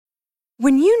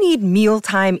When you need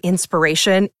mealtime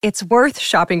inspiration, it's worth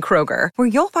shopping Kroger, where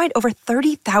you'll find over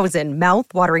 30,000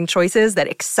 mouth-watering choices that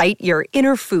excite your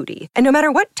inner foodie. And no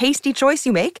matter what tasty choice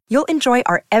you make, you'll enjoy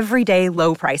our everyday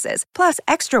low prices, plus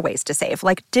extra ways to save,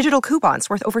 like digital coupons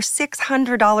worth over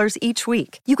 $600 each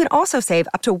week. You can also save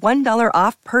up to $1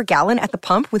 off per gallon at the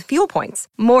pump with fuel points.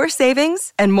 More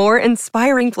savings and more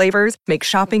inspiring flavors make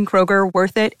shopping Kroger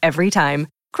worth it every time.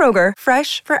 Kroger,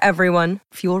 fresh for everyone.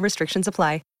 Fuel restrictions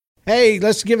apply. Hey,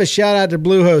 let's give a shout out to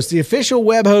Bluehost, the official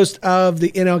web host of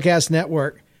the NLCast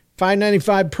network.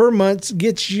 $5.95 per month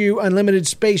gets you unlimited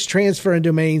space, transfer, and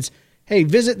domains. Hey,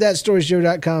 visit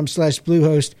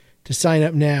thatstoryshow.com/Bluehost to sign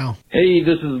up now. Hey,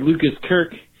 this is Lucas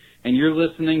Kirk, and you're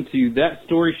listening to That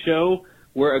Story Show,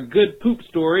 where a good poop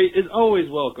story is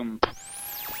always welcome.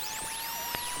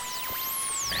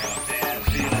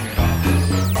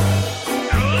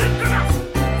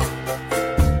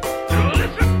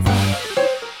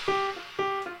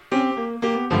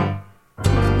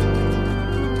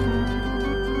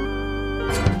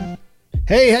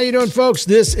 Hey, how you doing, folks?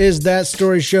 This is That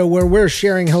Story Show, where we're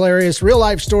sharing hilarious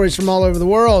real-life stories from all over the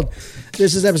world.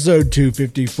 This is episode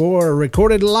 254,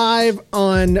 recorded live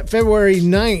on February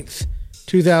 9th,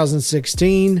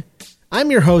 2016. I'm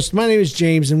your host. My name is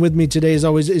James, and with me today, as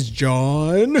always, is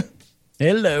John.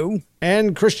 Hello.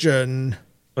 And Christian.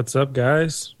 What's up,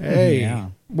 guys? Hey. Yeah.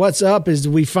 What's up is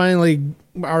we finally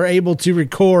are able to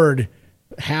record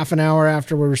half an hour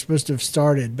after we were supposed to have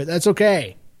started, but that's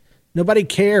okay. Nobody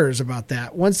cares about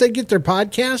that. Once they get their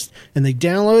podcast and they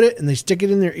download it and they stick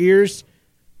it in their ears,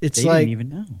 it's they didn't even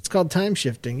know. It's called time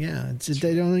shifting. Yeah,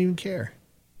 they don't even care.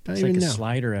 It's like a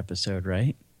Slider episode,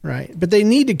 right? Right, but they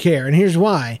need to care, and here's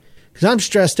why: because I'm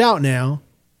stressed out now,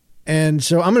 and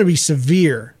so I'm going to be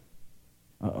severe.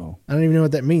 Uh-oh. I don't even know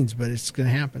what that means, but it's going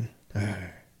to happen.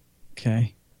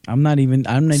 Okay, I'm not even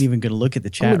going to look at the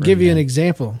chat. I'm going to give you an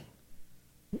example,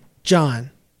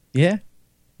 John. Yeah.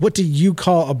 What do you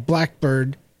call a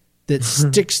blackbird that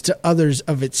sticks to others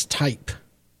of its type?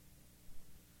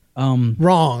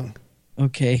 Wrong.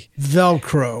 Okay.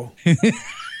 Velcro.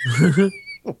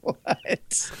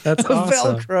 What? That's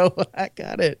awesome. Velcro. I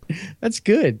got it. That's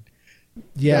good.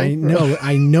 Yeah, I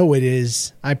know it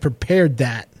is. I prepared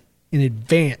that in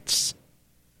advance.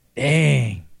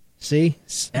 Dang. See?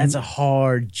 That's a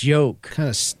hard joke. Kind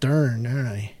of stern, aren't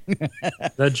I?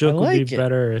 That joke would be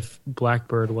better if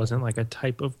blackbird wasn't like a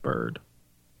type of bird.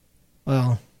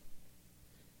 Well,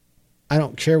 I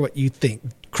don't care what you think,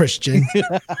 Christian.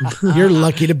 You're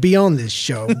lucky to be on this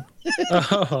show.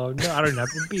 Oh, no, I don't have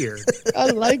a beard. I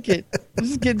like it.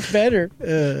 This is getting better.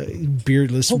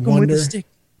 Beardless Poke wonder. him with a stick.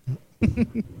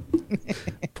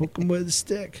 Poke him with a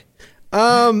stick.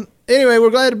 Anyway, we're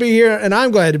glad to be here, and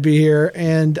I'm glad to be here,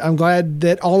 and I'm glad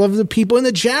that all of the people in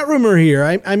the chat room are here.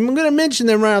 I'm going to mention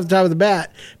them right off the top of the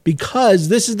bat because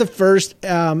this is the first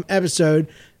episode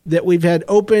that we've had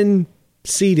open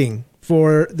seating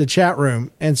for the chat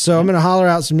room, and so I'm going to holler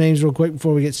out some names real quick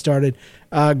before we get started.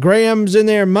 Graham's in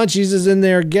there, Munchies is in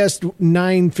there, Guest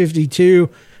 952,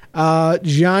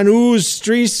 Janus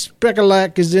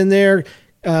Streespekelek is in there,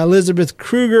 Elizabeth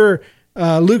Kruger,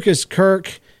 Lucas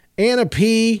Kirk, Anna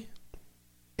P,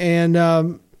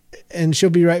 and she'll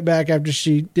be right back after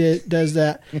she does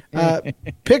that.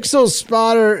 Pixel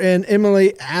Spotter and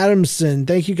Emily Adamson,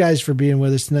 thank you guys for being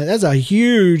with us tonight. That's a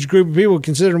huge group of people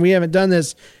considering we haven't done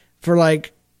this for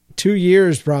like 2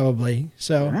 years probably.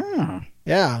 So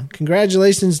yeah,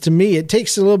 congratulations to me. It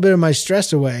takes a little bit of my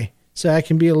stress away so I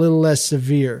can be a little less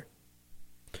severe.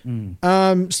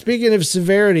 Speaking of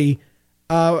severity,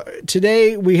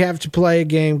 today we have to play a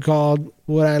game called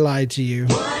Would I Lie to You?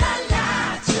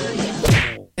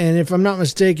 And if I'm not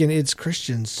mistaken, it's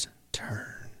Christian's turn.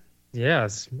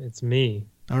 Yes, it's me.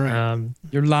 All right.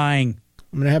 You're lying.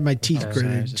 I'm going to have my teeth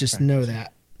gritted. Just know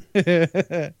that.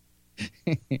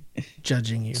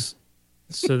 Judging you.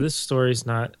 So this story's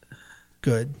not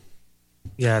good.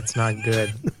 Yeah, it's not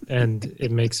good. And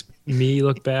it makes me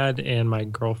look bad and my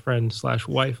girlfriend /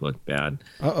 wife look bad.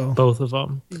 Uh-oh. Both of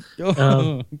them.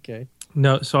 Okay.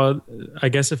 No, so I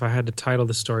guess if I had to title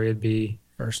the story, it'd be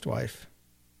First Wife.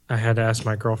 I had to ask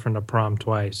my girlfriend to prom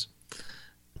twice.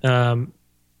 So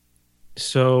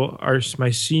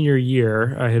my senior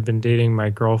year, I had been dating my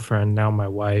girlfriend, now my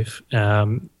wife,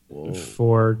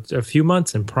 for a few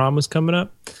months, and prom was coming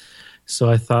up. So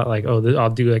I thought like, I'll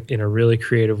do like in a really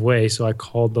creative way. So I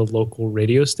called the local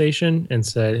radio station and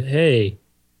said, "Hey,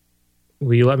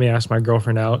 will you let me ask my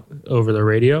girlfriend out over the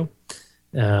radio?"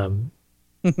 And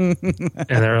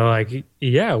they're like,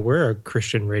 "Yeah, we're a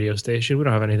Christian radio station. We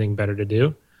don't have anything better to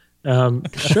do."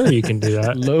 Sure, you can do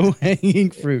that. Low hanging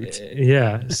fruit.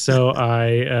 Yeah. So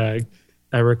I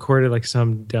I recorded like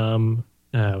some dumb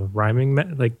rhyming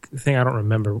thing. I don't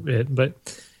remember it,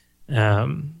 but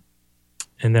and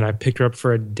then I picked her up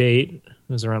for a date. It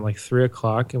was around like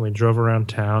 3:00, and we drove around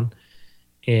town.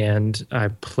 And I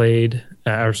played,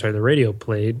 the radio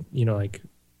played. Like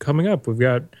coming up, we've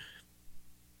got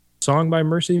song by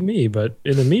Mercy Me, but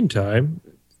in the meantime,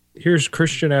 here's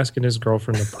Christian asking his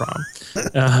girlfriend to prom.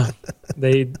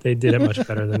 They did it much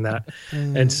better than that.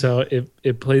 And so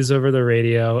it plays over the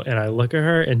radio, and I look at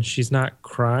her, and she's not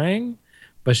crying,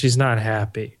 but she's not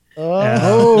happy.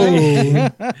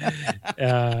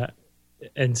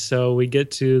 And so we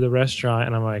get to the restaurant,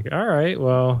 and I'm like, all right,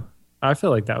 well, I feel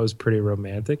like that was pretty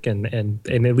romantic and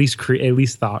at least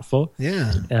thoughtful.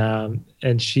 Yeah.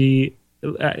 And she,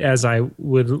 as I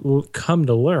would come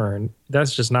to learn,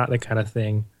 that's just not the kind of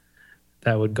thing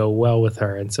that would go well with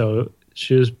her. And so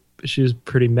she was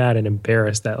pretty mad and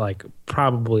embarrassed that like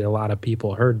probably a lot of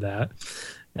people heard that.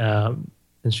 And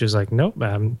she was like, nope,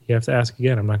 you have to ask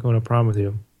again. I'm not going to prom with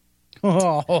you.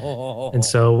 And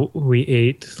so we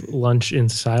ate lunch in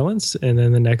silence. And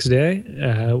then the next day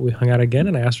we hung out again,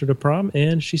 and I asked her to prom,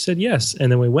 and she said yes.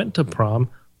 And then we went to prom,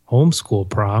 homeschool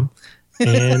prom.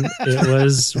 And it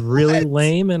was really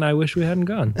lame, and I wish we hadn't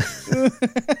gone.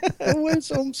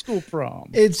 What's homeschool prom?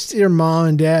 It's your mom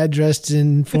and dad dressed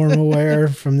in formal wear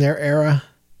from their era.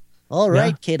 All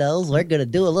right, kiddos, we're going to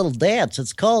do a little dance.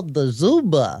 It's called the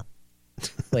Zumba.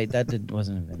 Wait,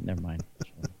 wasn't it? Never mind.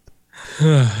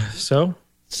 So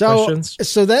questions?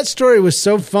 So that story was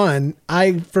so fun.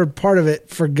 I, for part of it,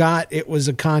 forgot it was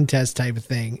a contest type of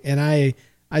thing. And I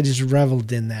just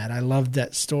reveled in that. I loved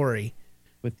that story.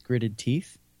 With gritted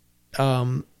teeth?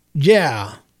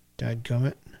 Yeah.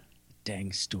 Dadgummit.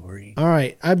 Dang story. All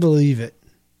right. I believe it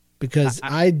because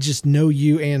I just know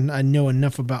you and I know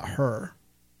enough about her.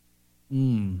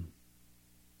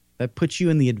 That puts you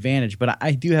in the advantage. But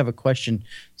I do have a question.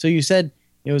 So you said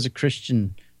it was a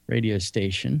Christian radio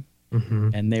station,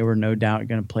 and they were no doubt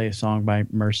going to play a song by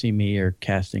Mercy Me or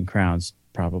Casting Crowns,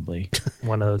 probably.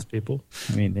 One of those people.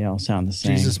 I mean, they all sound the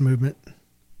same. Jesus Movement.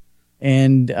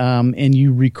 And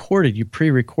you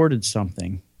pre-recorded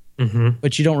something,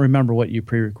 but you don't remember what you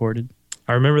pre-recorded?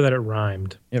 I remember that it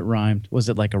rhymed. It rhymed. Was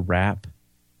it like a rap?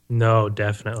 No,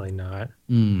 definitely not.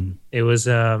 It was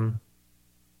a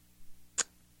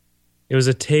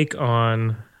take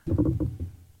on,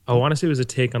 I want to say it was a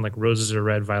take on like Roses Are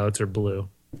Red, Violets Are Blue.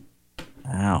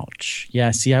 Ouch.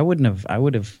 Yeah, see, I would have,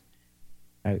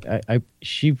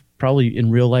 she probably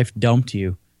in real life dumped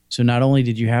you. So not only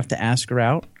did you have to ask her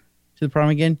out to the prom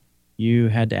again, you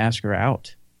had to ask her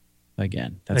out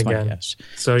again. That's my guess.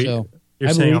 So you're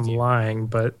saying I'm lying,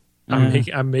 but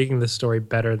I'm making the story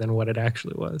better than what it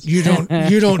actually was. You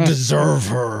don't deserve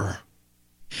her.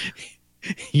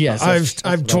 Yes,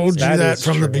 I've told you that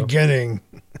from the beginning.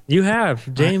 You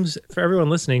have. James, for everyone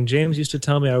listening, James used to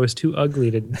tell me I was too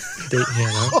ugly to date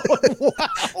Hannah.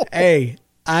 Wow. Hey,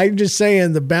 I'm just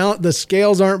saying the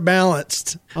scales aren't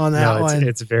balanced on that one.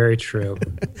 It's very true.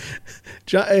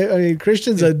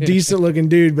 Christian's a decent looking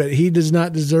dude, but he does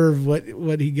not deserve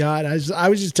what he got. I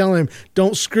was just telling him,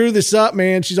 don't screw this up,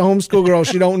 man. She's a homeschool girl.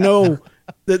 She don't know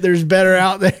that there's better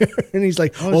out there. And he's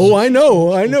like, I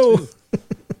know.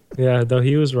 Yeah, though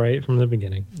he was right from the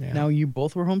beginning. Yeah. Now you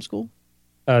both were homeschooled?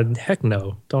 Heck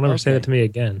no. Don't ever say that to me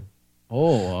again.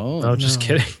 No, just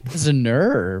kidding. It's a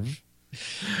nerve.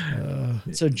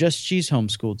 So just she's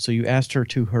homeschooled. So you asked her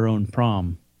to her own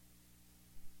prom.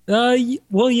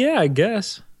 Well, yeah, I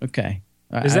guess. Okay.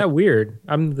 Is that weird?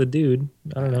 I'm the dude.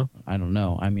 I don't know. I don't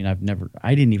know. I mean,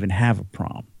 I didn't even have a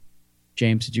prom.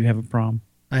 James, did you have a prom?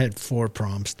 I had 4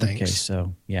 proms. Thanks. Okay,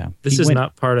 so yeah. This is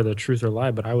not part of the truth or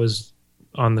lie, but I was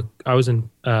in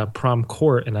prom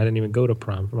court, and I didn't even go to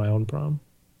prom for my own prom.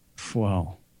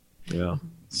 Wow. Yeah.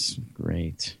 That's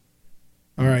great.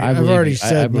 All right. I've already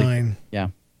said mine. Yeah.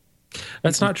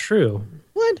 That's not true.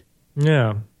 What?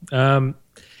 Yeah.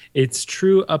 It's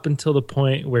true up until the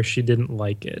point where she didn't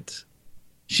like it.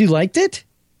 She liked it?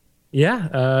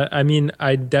 Yeah. I mean,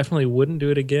 I definitely wouldn't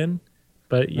do it again,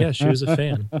 but yeah, she was a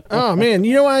fan. Oh, man.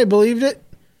 You know why I believed it?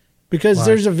 Because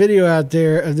there's a video out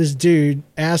there of this dude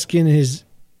asking his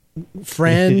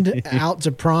friend out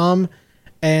to prom,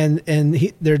 and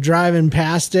they're driving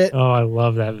past it. Oh, I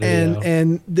love that video.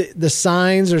 And the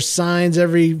signs are signs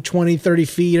every 20, 30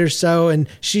 feet or so, and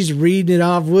she's reading it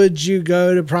off. Would you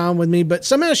go to prom with me? But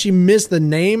somehow she missed the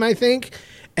name, I think,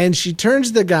 and she turns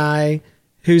to the guy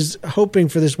who's hoping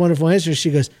for this wonderful answer. She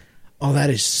goes, oh,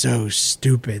 that is so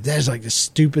stupid. That is like the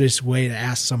stupidest way to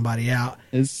ask somebody out.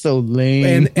 It's so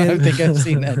lame. And I think I've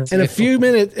seen that too. And a few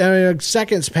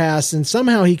seconds pass, and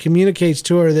somehow he communicates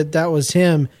to her that was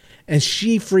him. and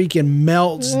she freaking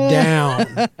melts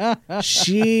down.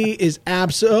 She is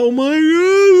absolutely, oh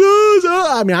my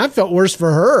God. I mean, I felt worse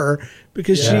for her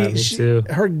because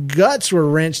her guts were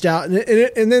wrenched out,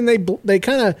 and then they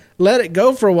kind of let it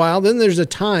go for a while. Then there's a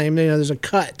time, there's a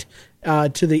cut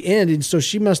to the end, and so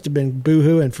she must have been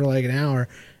boo-hooing for like an hour.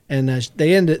 And they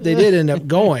did end up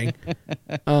going,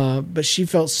 but she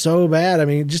felt so bad. I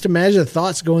mean, just imagine the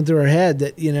thoughts going through her head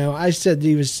that, I said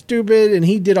he was stupid and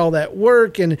he did all that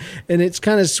work, and it's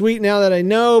kind of sweet now that I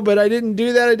know, but I didn't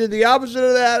do that. I did the opposite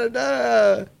of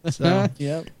that. So,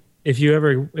 yep. If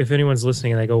anyone's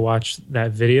listening and they go watch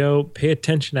that video, pay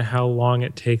attention to how long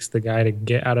it takes the guy to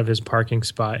get out of his parking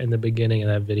spot in the beginning of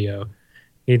that video.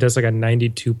 He does like a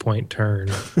 92-point turn.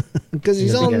 Because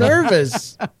he's all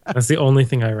nervous. That's the only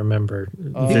thing I remember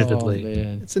vividly.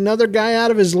 Man. It's another guy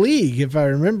out of his league, if I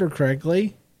remember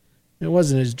correctly. It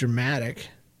wasn't as dramatic,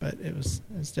 but it's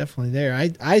definitely there.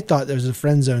 I thought there was a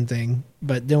friend zone thing,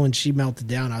 but then when she melted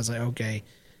down, I was like, okay,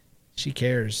 she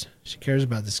cares. She cares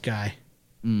about this guy.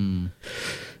 So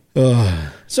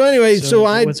anyway, it was a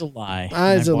lie.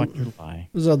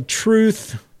 It was a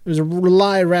truth. It was a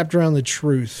lie wrapped around the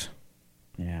truth.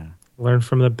 Yeah. Learn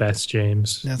from the best,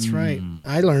 James. That's right.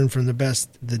 I learned from the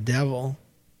best, the devil.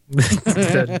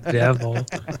 The devil.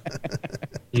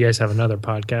 You guys have another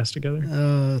podcast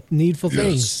together? Needful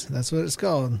Things. That's what it's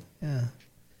called. Yeah.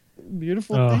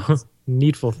 Beautiful things.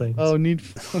 Needful Things. Oh,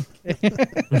 needful. Okay.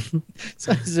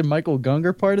 So is the Michael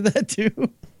Gunger part of that too?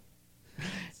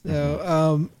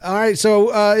 So, all right.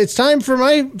 So it's time for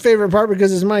my favorite part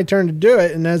because it's my turn to do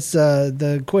it, and that's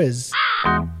the quiz.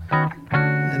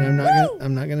 And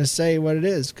I'm not gonna say what it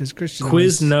is because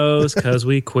Christian knows because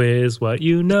we quiz what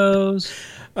you knows.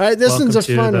 All right, this one's a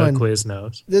fun one. Quiz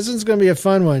knows. This one's gonna be a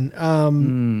fun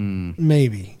one.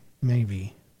 Maybe.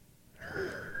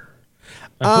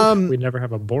 I hope we never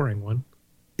have a boring one.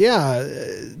 Yeah,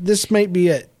 this might be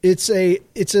it.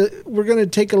 We're gonna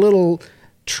take a little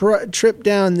trip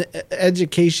down the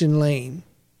education lane.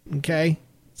 Okay,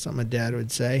 something my dad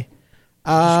would say.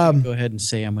 Go ahead and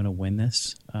say I'm going to win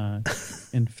this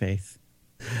in faith.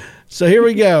 So here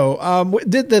we go.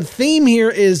 The theme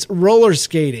here is roller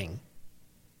skating.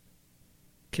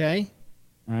 Okay.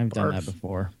 I've done that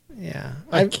before. Yeah.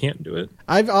 I can't do it.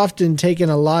 I've often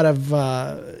taken a lot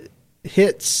of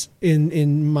hits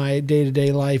in my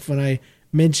day-to-day life when I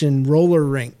mention roller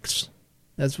rinks.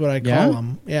 That's what I call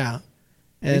them. Yeah.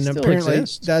 And apparently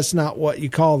that's not what you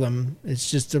call them.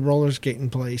 It's just a roller skating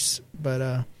place.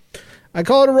 But I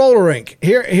call it a roller rink.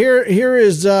 Here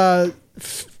is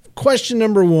question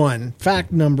number one,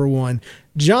 fact number one.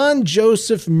 John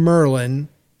Joseph Merlin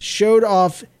showed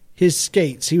off his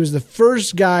skates. He was the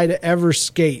first guy to ever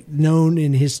skate known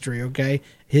in history, okay?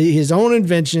 His own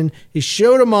invention. He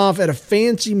showed them off at a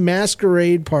fancy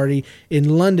masquerade party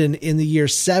in London in the year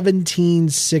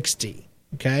 1760,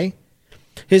 okay?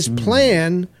 His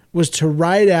plan was to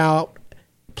ride out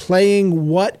playing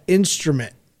what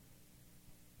instrument?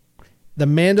 The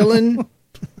mandolin,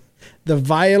 the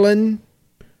violin,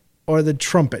 or the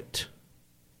trumpet?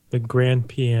 The grand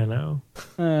piano.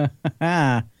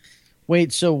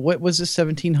 Wait, so what was the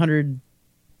 1700?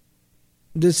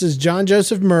 This is John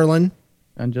Joseph Merlin.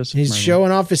 He's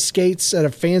showing off his skates at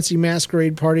a fancy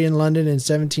masquerade party in London in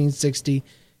 1760.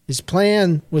 His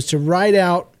plan was to ride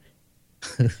out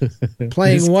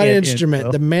playing what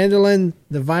instrument? The mandolin,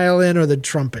 the violin, or the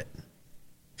trumpet?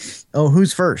 Oh,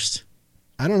 who's first?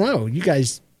 I don't know. You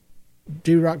guys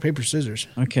do rock, paper, scissors.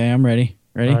 Okay, I'm ready.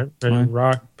 Ready? All right, ready.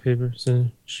 Rock, paper,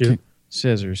 scissors, shoot.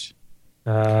 Scissors.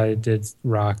 I did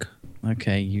rock.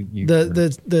 Okay, you.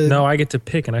 No, I get to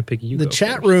pick, and I pick you. The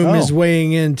chat room is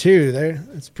weighing in too.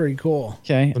 That's pretty cool.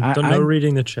 Okay, I'm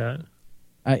reading the chat.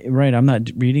 Right, I'm not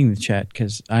reading the chat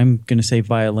because I'm going to say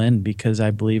violin because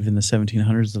I believe in the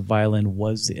 1700s the violin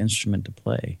was the instrument to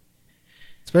play.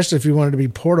 Especially if you wanted to be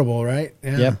portable, right?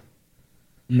 Yeah.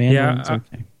 Yep.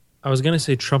 Okay. I was going to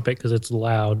say trumpet because it's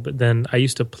loud, but then I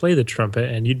used to play the trumpet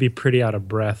and you'd be pretty out of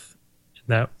breath. And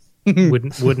that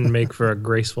wouldn't make for a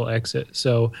graceful exit.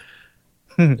 So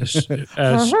strategy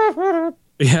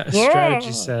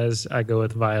says I go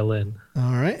with violin.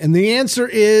 All right. And the answer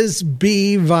is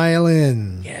B,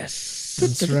 violin. Yes.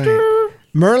 That's right.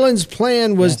 Merlin's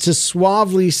plan was to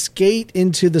suavely skate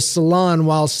into the salon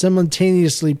while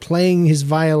simultaneously playing his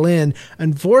violin.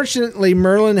 Unfortunately,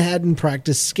 Merlin hadn't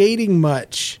practiced skating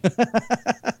much.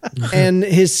 And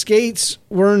his skates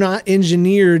were not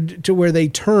engineered to where they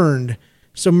turned.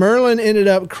 So Merlin ended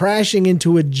up crashing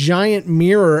into a giant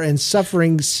mirror and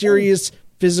suffering serious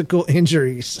physical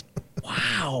injuries.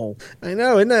 Wow. I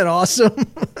know. Isn't that awesome?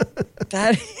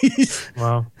 That is...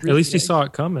 Wow. At least he saw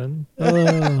it coming.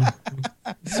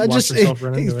 himself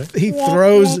run into it. He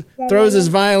throws his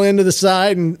violin to the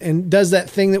side and does that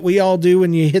thing that we all do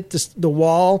when you hit the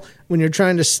wall when you're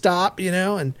trying to stop,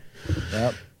 and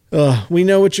we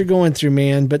know what you're going through,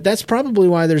 man. But that's probably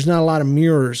why there's not a lot of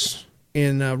mirrors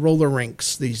in roller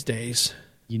rinks these days.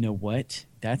 You know what?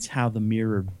 That's how the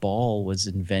mirrored ball was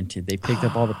invented. They picked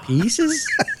up all the pieces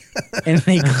and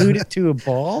they glued it to a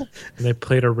ball. And they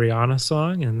played a Rihanna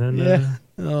song, and then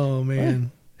Oh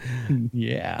man.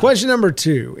 Yeah. Question number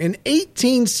 2. In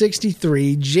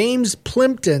 1863, James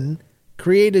Plimpton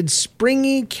created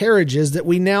springy carriages that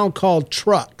we now call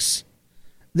trucks.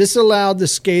 This allowed the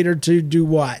skater to do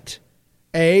what?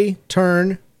 A,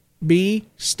 turn. B,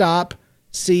 stop.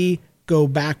 C, go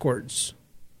backwards.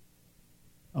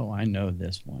 Oh, I know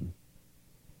this one.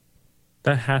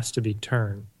 that has to be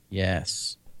turn.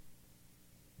 Yes.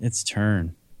 It's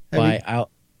turn. Have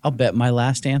I'll bet my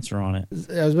last answer on it.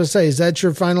 I was going to say, is that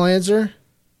your final answer?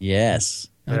 Yes.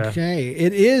 Yeah. Okay.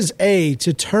 It is A,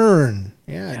 to turn.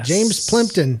 Yeah. Yes. James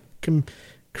Plimpton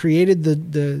created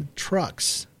the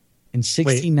trucks. In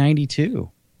 1692.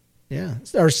 Yeah.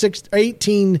 Or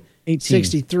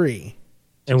 1863.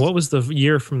 And what was the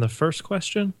year from the first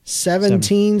question?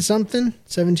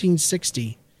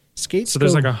 1760. Skates So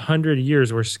there's go- like 100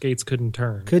 years where skates couldn't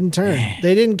turn. couldn't turn.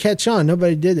 They didn't catch on.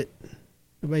 Nobody did it.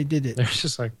 Nobody did it. They're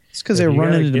just like, It's because they're you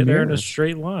running gotta into the get there in mirror. a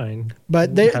straight line.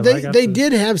 But Have I got they the-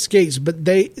 did have skates, but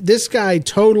this guy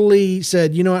totally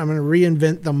said, you know what, I'm going to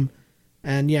reinvent them.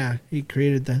 And yeah, he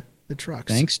created the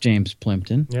trucks. Thanks, James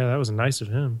Plimpton. Yeah, that was nice of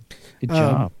him. Good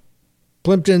job.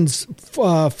 Plimpton's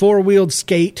four-wheeled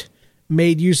skate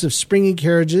made use of springy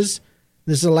carriages.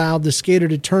 This allowed the skater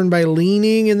to turn by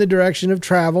leaning in the direction of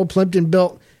travel. Plimpton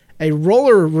built a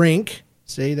roller rink,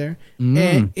 see there,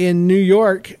 in New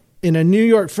York, in a New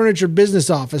York furniture business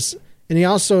office. And he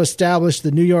also established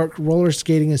the New York Roller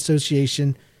Skating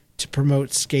Association to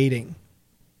promote skating.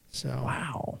 So,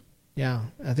 Wow. yeah,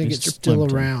 I think it's Mr. still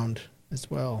Plimpton. around as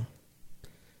well,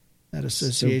 that So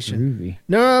association. groovy.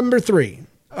 Number 3.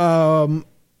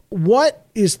 What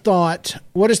is thought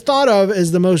of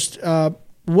as the most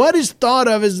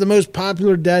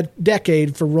popular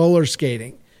decade for roller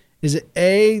skating? Is it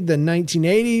A, the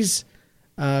 1980s,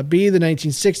 B, the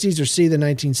 1960s, or C, the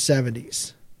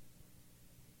 1970s?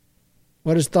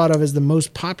 What is thought of as the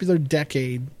most popular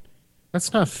decade?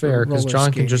 That's not fair because roller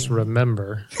John can just skating.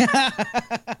 remember.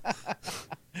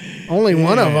 Only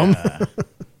one of them.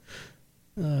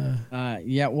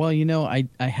 Yeah, well, I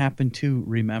happen to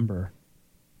remember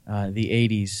the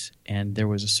 80s, and there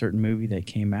was a certain movie that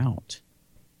came out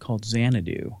called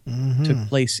Xanadu. Took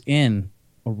place in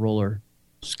a roller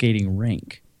skating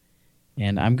rink.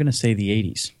 And I'm going to say the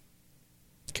 80s.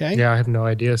 Okay. Yeah, I have no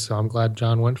idea, so I'm glad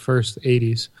John went first.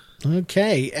 80s.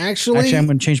 Okay. Actually, I'm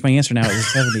going to change my answer now. It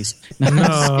was the 70s.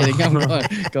 No, I'm just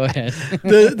kidding. Go ahead.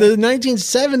 the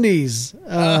 1970s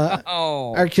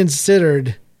are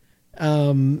considered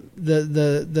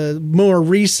the more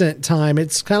recent time.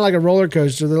 It's kind of like a roller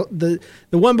coaster. The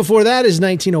one before that is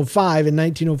 1905. In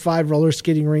 1905, roller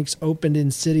skating rinks opened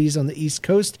in cities on the East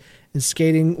Coast, and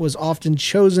skating was often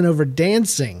chosen over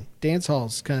dancing. Dance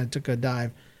halls kind of took a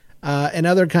dive, and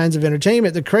other kinds of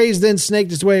entertainment. The craze then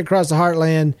snaked its way across the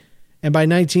heartland, and by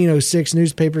 1906,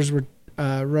 newspapers were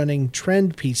running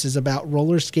trend pieces about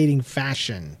roller skating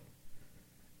fashion.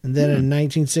 And then in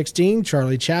 1916,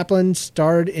 Charlie Chaplin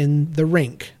starred in The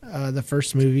Rink, the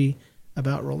first movie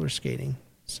about roller skating.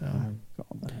 So,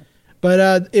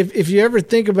 but if you ever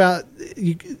think about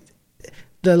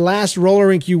the last roller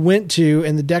rink you went to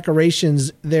and the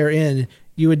decorations therein,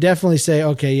 you would definitely say,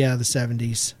 okay, yeah, the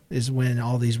 70s is when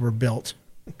all these were built.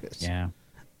 Yeah.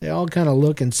 They all kind of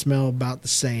look and smell about the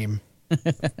same.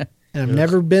 And I've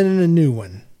never been in a new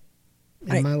one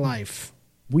in my life.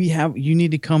 You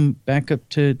need to come back up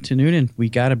to Noonan. We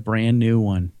got a brand new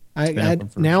one. It's been open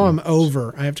for a Now few I'm months.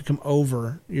 over. I have to come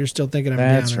over. You're still thinking I'm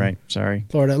down. That's in right. Sorry.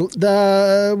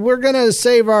 Florida. We're gonna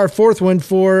save our fourth one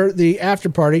for the after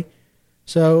party.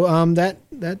 So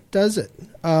that does it.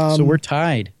 So we're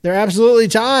tied. They're absolutely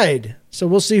tied. So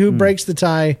we'll see who breaks the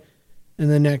tie in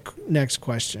the next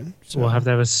question. So We'll have to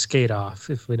have a skate off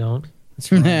if we don't.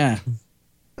 Yeah.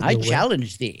 I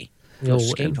challenge thee. You'll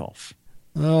Skate win. off.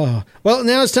 Oh, well,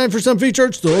 now it's time for some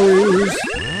featured stories.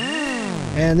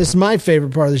 And this is my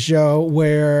favorite part of the show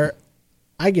where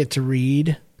I get to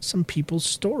read some people's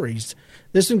stories.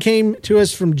 This one came to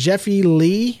us from Jeffy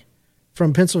Lee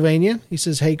from Pennsylvania. He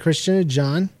says, hey, Christian and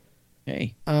John.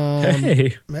 Hey.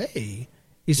 Hey. Hey.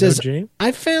 He says, James?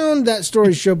 I found that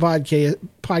Story Show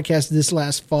podcast this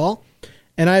last fall,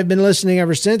 and I've been listening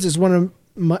ever since. This is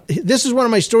one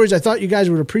of my stories. I thought you guys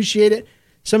would appreciate it.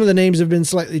 Some of the names have been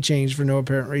slightly changed for no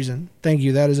apparent reason. Thank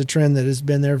you. That is a trend that has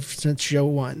been there since show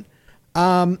 1.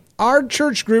 Our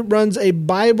church group runs a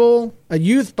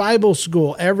youth Bible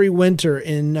school every winter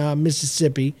in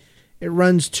Mississippi. It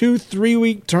runs 2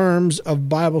 3-week terms of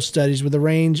Bible studies with a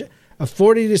range of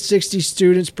 40 to 60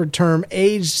 students per term,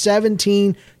 aged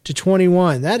 17 to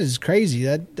 21. That is crazy.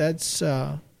 That's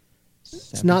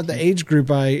it's not the age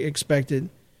group I expected.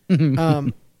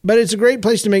 But it's a great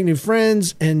place to make new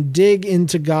friends and dig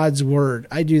into God's word.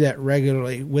 I do that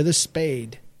regularly with a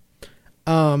spade.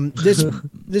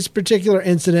 This particular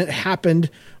incident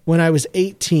happened when I was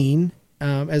 18,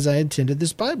 as I attended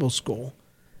this Bible school.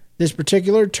 This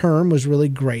particular term was really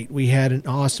great. We had an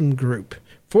awesome group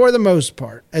for the most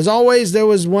part. As always, there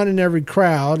was one in every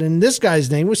crowd, and this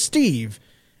guy's name was Steve.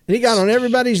 And he got on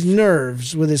everybody's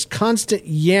nerves with his constant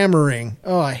yammering.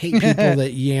 Oh, I hate people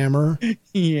that yammer.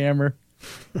 Yammer.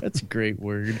 That's a great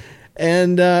word.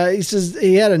 And he says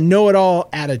he had a know-it-all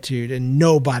attitude, and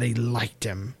nobody liked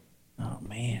him. Oh,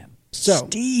 man. So,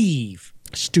 Steve.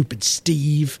 Stupid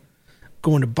Steve.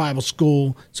 Going to Bible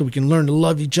school so we can learn to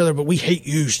love each other, but we hate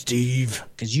you, Steve.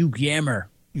 Because you yammer.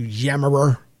 You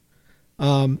yammerer.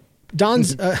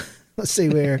 Don's, let's see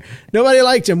where. Nobody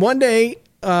liked him. One day,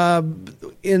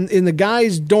 in the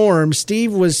guy's dorm,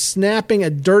 Steve was snapping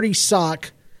a dirty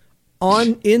sock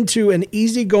into an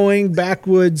easygoing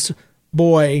backwoods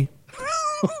boy.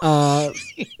 What?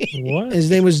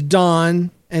 His name was Don,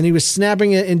 and he was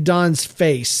snapping it in Don's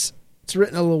face. It's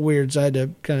written a little weird, so I had to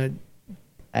kind of.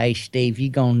 Hey, Steve,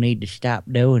 you're going to need to stop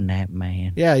doing that,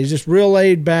 man. Yeah, he's just real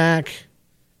laid back,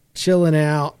 chilling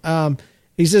out.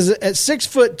 He says at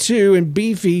 6'2" and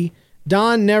beefy,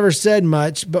 Don never said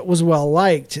much, but was well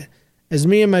liked. As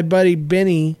me and my buddy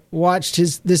Benny watched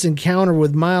this encounter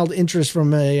with mild interest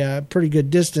from a pretty good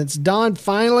distance, Don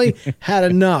finally had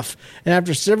enough. And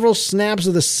after several snaps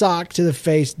of the sock to the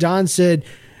face, Don said,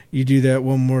 "You do that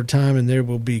one more time and there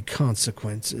will be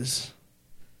consequences."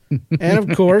 And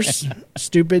of course,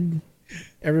 stupid,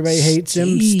 everybody hates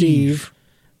him, Steve,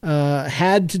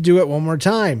 had to do it one more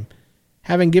time.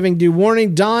 Having given due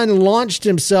warning, Don launched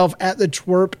himself at the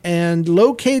twerp and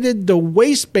located the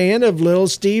waistband of little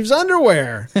Steve's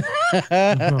underwear.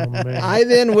 Oh, man. I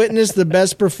then witnessed the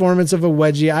best performance of a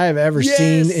wedgie I have ever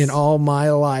seen in all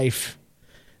my life.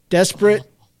 Despite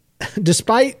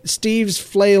Steve's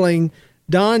flailing,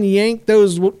 Don yanked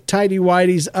those tighty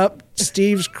whities up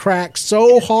Steve's crack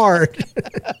so hard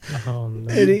Oh,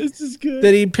 no.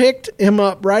 that he picked him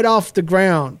up right off the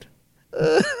ground.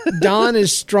 Don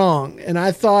is strong, and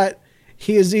I thought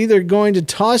he is either going to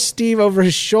toss Steve over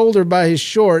his shoulder by his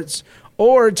shorts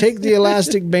or take the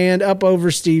elastic band up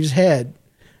over Steve's head.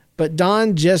 But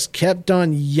Don just kept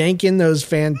on yanking those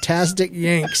fantastic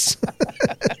yanks.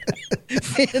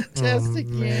 Fantastic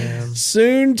yanks.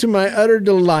 Soon, to my utter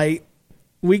delight,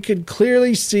 we could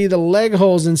clearly see the leg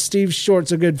holes in Steve's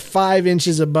shorts a good 5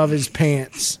 inches above his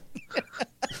pants.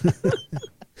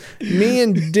 Me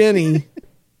and Denny,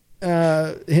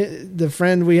 the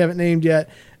friend we haven't named yet,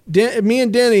 me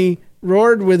and Denny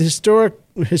roared with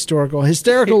hysterical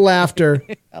laughter.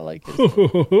 I like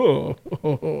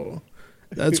it.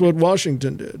 That's what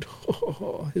Washington did.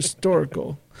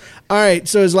 Historical. All right,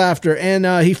 so his laughter. And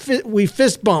we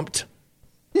fist bumped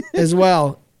as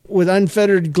well with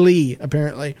unfettered glee,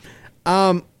 apparently.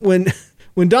 When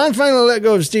Don finally let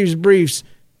go of Steve's briefs,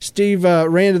 Steve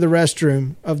ran to the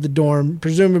restroom of the dorm,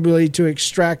 presumably to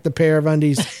extract the pair of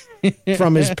undies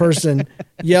from his person,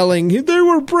 yelling, "They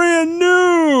were brand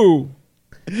new!"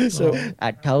 So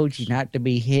I told you not to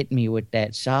be hitting me with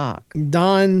that sock.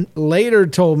 Don later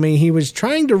told me he was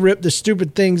trying to rip the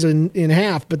stupid things in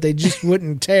half, but they just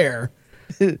wouldn't tear.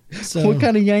 So, What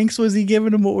kind of yanks was he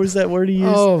giving him? What was that word he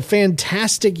used? oh,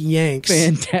 fantastic yanks!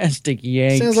 Fantastic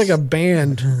yanks. Sounds like a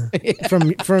band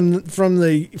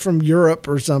from Europe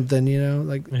or something,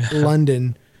 like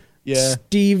London. Yeah.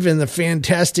 Steve and the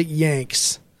Fantastic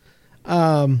Yanks.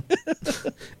 Don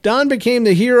became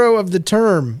the hero of the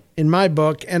term in my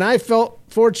book, and I felt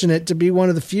fortunate to be one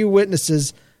of the few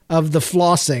witnesses of the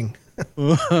flossing.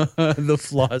 The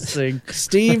flossing.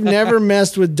 Steve never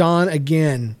messed with Don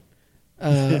again.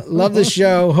 Love the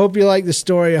show. Hope you like the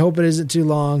story. I hope it isn't too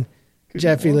long.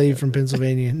 Jeffy Lee from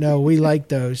Pennsylvania. No, we like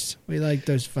those. We like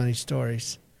those funny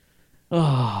stories.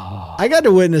 Oh, I got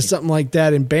to witness something like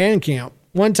that in band camp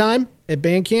one time at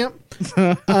band camp.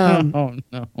 oh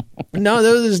no. No,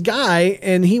 there was this guy,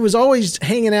 and he was always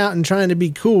hanging out and trying to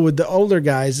be cool with the older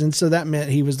guys, and so that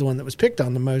meant he was the one that was picked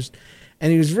on the most.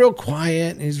 And he was real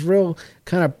quiet, and he was real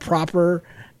kind of proper.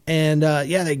 And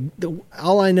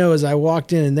all I know is I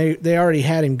walked in, and they already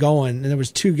had him going, and there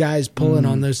was 2 guys pulling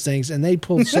on those things, and they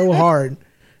pulled so hard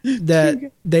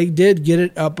that they did get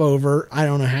it up over. I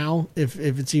don't know how, if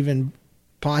it's even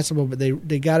possible, but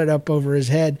they got it up over his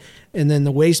head, and then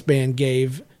the waistband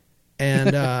gave,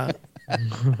 and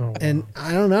and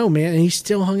I don't know, man. And he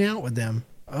still hung out with them.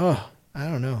 Oh, I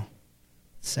don't know.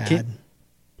 Sad.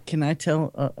 Can I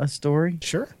tell a story?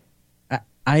 Sure.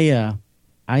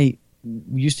 I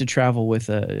used to travel with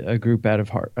a group out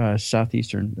of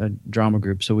Southeastern, a drama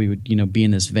group. So we would, be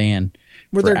in this van.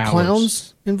 Were there hours.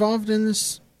 Clowns involved in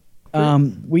this?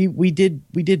 We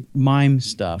did mime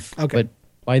stuff. Okay. But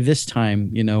by this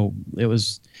time, it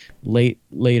was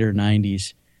later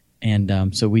 90s.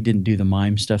 And so we didn't do the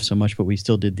mime stuff so much, but we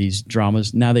still did these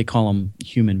dramas. Now they call them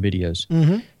human videos.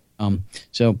 Mm-hmm.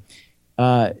 So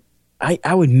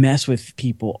I would mess with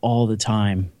people all the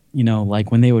time.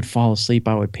 Like when they would fall asleep,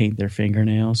 I would paint their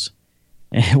fingernails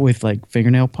with like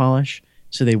fingernail polish.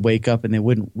 So they wake up and they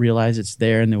wouldn't realize it's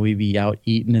there, and then we'd be out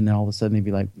eating, and then all of a sudden they'd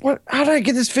be like, "What? How did I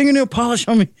get this fingernail polish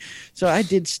on me?" So I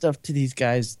did stuff to these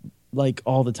guys like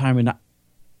all the time, and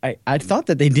I thought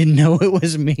that they didn't know it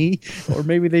was me, or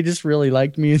maybe they just really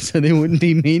liked me, and so they wouldn't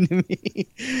be mean to me.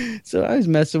 So I was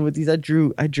messing with these. I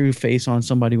drew a face on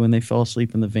somebody when they fell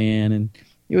asleep in the van, and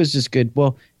it was just good.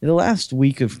 Well, in the last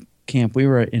week of camp, we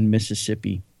were in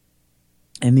Mississippi,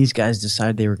 and these guys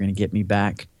decided they were going to get me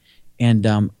back, and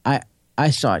I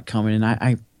saw it coming,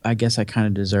 and I guess I kind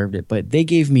of deserved it. But they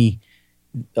gave me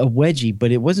a wedgie,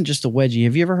 but it wasn't just a wedgie.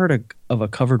 Have you ever heard of a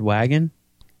covered wagon?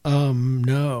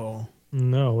 No.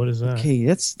 No, what is that? Okay,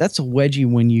 that's a wedgie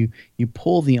when you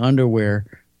pull the underwear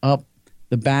up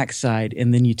the backside,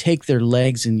 and then you take their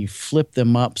legs and you flip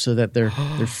them up so that their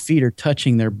feet are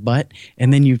touching their butt,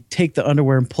 and then you take the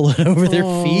underwear and pull it over their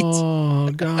feet. Oh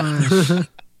gosh.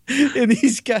 And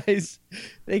these guys,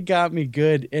 they got me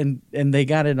good, and they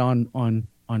got it on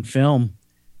film.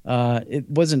 It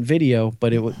wasn't video,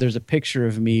 but there's a picture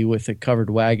of me with a covered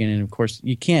wagon, and of course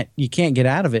you can't get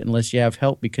out of it unless you have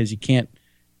help, because you can't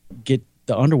get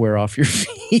the underwear off your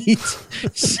feet.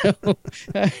 So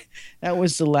that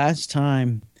was the last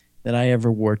time that I ever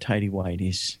wore tighty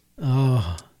whities.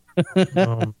 Oh.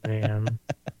 Oh man.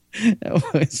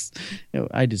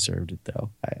 I deserved it though.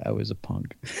 I was a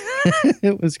punk.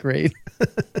 It was great.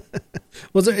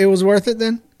 It was worth it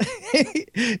then?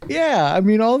 Yeah, I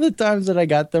mean, all the times that I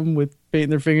got them with painting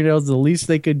their fingernails, the least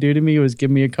they could do to me was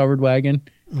give me a covered wagon.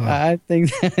 Oh. I think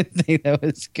that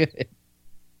was good.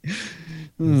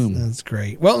 That's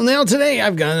great. Well, now today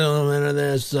I've got an element of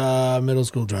this middle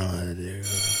school drama to do.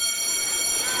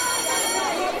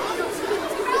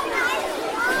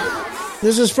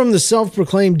 This is from the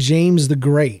self-proclaimed James the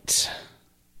Great.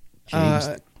 James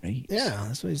the Great. Yeah,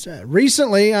 that's what he said.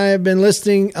 Recently, I have been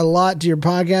listening a lot to your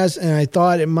podcast, and I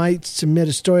thought it might submit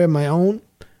a story of my own.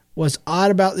 What's odd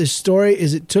about this story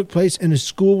is it took place in a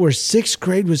school where 6th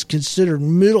grade was considered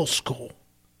middle school.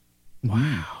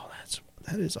 Wow,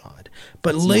 that is odd.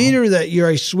 But later that year,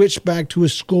 I switched back to a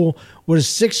school where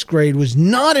 6th grade was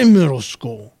not in middle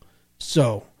school.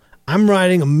 So I'm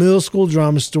writing a middle school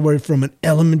drama story from an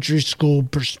elementary school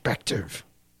perspective.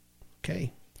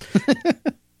 Okay.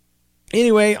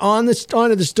 Anyway, on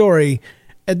to the story.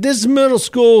 At this middle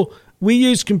school, we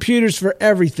used computers for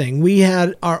everything. We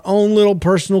had our own little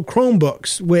personal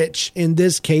Chromebooks, which in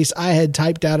this case I had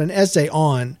typed out an essay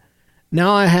on.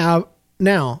 Now I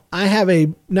have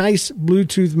a nice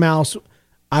Bluetooth mouse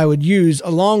I would use,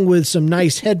 along with some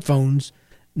nice headphones.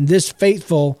 This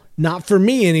fateful, not for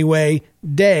me anyway,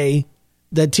 day,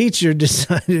 the teacher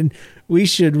decided we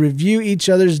should review each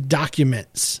other's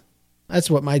documents. That's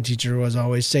what my teacher was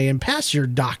always saying. Pass your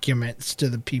documents to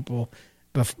the people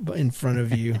in front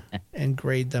of you and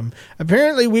grade them.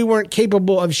 Apparently, we weren't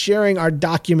capable of sharing our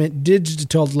document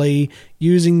digitally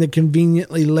using the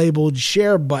conveniently labeled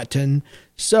share button.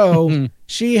 So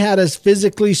she had us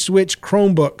physically switch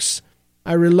Chromebooks.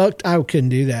 I couldn't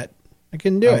do that. I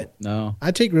couldn't do it. No.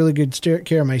 I take really good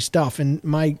care of my stuff, and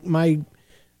my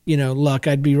luck,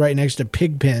 I'd be right next to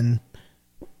Pigpen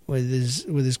with his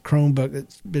Chromebook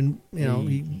that's been,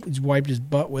 he's wiped his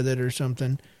butt with it or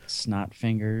something. Snot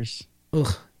fingers.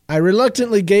 Ugh. I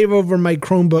reluctantly gave over my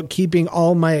Chromebook, keeping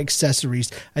all my accessories.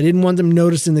 I didn't want them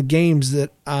noticing the games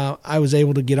that I was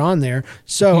able to get on there.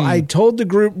 So I told the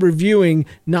group reviewing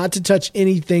not to touch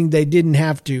anything they didn't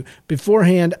have to.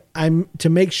 Beforehand, to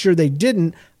make sure they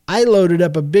didn't, I loaded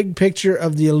up a big picture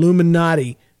of the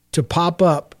Illuminati to pop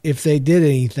up if they did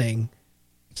anything.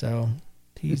 So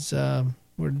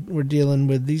we're dealing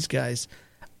with these guys.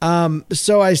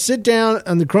 So I sit down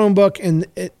on the Chromebook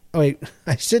I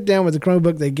sit down with the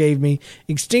Chromebook they gave me,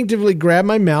 instinctively grab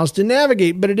my mouse to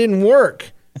navigate, but it didn't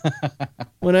work.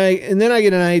 And then I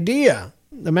get an idea.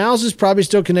 the mouse is probably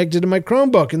still connected to my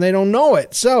Chromebook and they don't know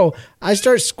it. So I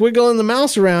start squiggling the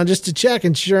mouse around just to check,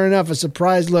 and sure enough, a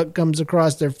surprised look comes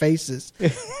across their faces.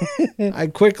 I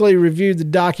quickly reviewed the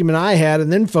document I had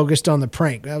and then focused on the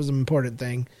prank. That was an important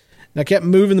thing. And I kept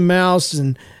moving the mouse,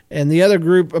 and the other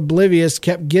group, oblivious,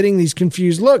 kept getting these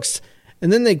confused looks.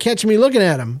 And then they catch me looking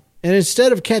at them. And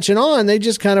instead of catching on, they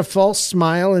just kind of false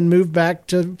smile and move back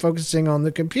to focusing on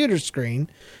the computer screen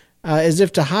as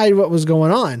if to hide what was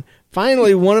going on.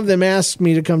 Finally, one of them asked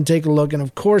me to come take a look, and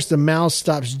of course the mouse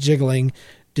stops jiggling.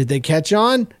 Did they catch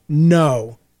on?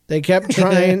 No. They kept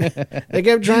trying. They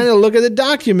kept trying to look at the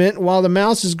document while the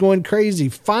mouse is going crazy.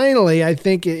 Finally, I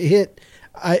think it hit.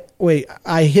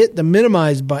 I hit the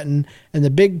minimize button, and the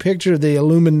big picture of the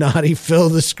Illuminati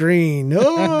filled the screen.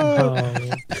 Oh.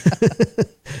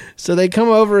 So they come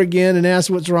over again and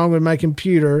ask what's wrong with my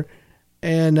computer.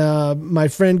 And my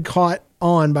friend caught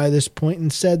on by this point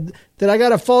and said that I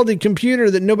got a faulty computer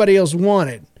that nobody else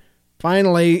wanted.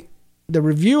 Finally, the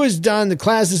review is done, the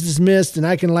class is dismissed, and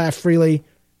I can laugh freely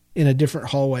in a different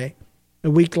hallway. A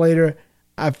week later,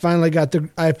 I finally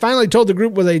told the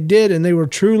group what they did, and they were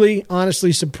truly,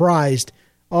 honestly surprised.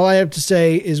 All I have to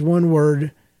say is one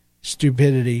word: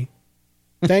 stupidity.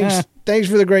 Thanks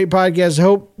for the great podcast.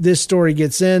 Hope this story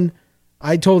gets in.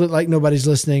 I told it like nobody's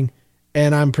listening,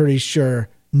 and I'm pretty sure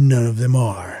none of them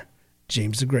are.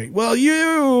 James the Great. Well,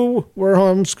 you were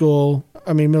middle school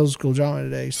drama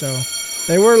today, so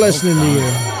they were listening to you.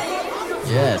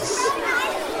 Yes.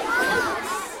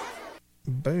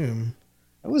 Boom.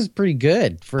 That was pretty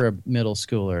good for a middle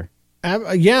schooler.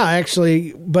 Yeah,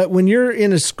 actually. But when you're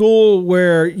in a school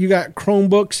where you got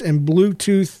Chromebooks and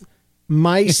Bluetooth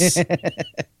mice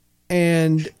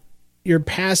and you're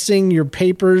passing your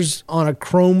papers on a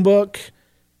Chromebook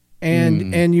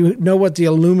and you know what the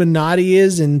Illuminati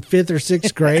is in 5th or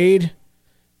 6th grade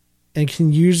and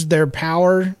can use their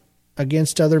power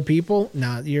against other people,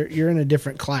 no, you're in a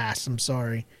different class. I'm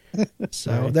sorry.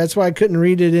 So right. That's why I couldn't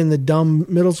read it in the dumb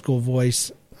middle school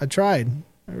voice. I tried.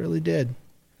 I really did.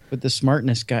 But the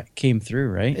smartness came through,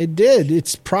 right? It did.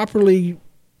 It's properly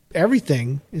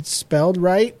everything. It's spelled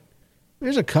right.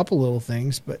 There's a couple little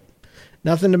things, but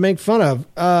nothing to make fun of.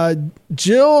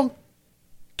 Jill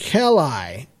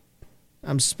Kelly.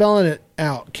 I'm spelling it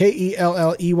out.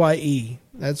 Kelleye.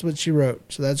 That's what she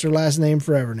wrote. So that's her last name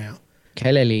forever now.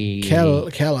 Kelly.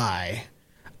 Kelly.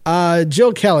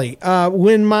 Jill Kelly.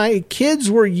 When my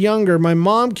kids were younger, my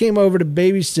mom came over to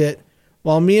babysit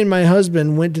while me and my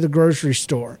husband went to the grocery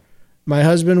store. My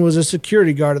husband was a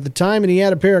security guard at the time, and he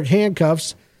had a pair of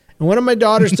handcuffs. And one of my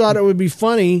daughters thought it would be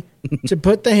funny to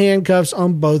put the handcuffs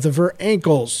on both of her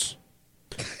ankles.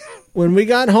 When we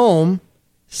got home,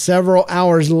 several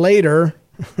hours later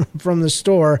from the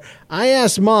store, I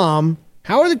asked Mom,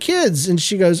 "How are the kids?" And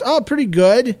she goes, "Oh, pretty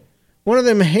good. One of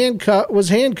them was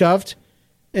handcuffed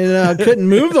and couldn't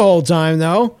move the whole time,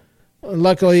 though.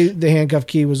 Luckily, the handcuff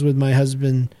key was with my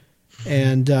husband,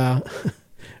 and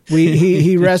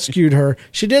he rescued her.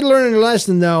 She did learn a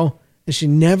lesson, though, and she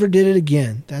never did it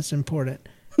again. That's important."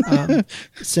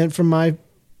 Sent from my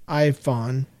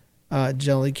iPhone,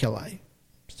 Jelly Kelly.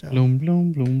 So. Bloom,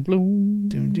 bloom, bloom, bloom.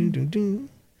 Doom, doom, doom, doom.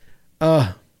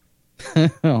 Oh,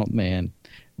 man.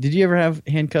 Did you ever have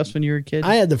handcuffs when you were a kid?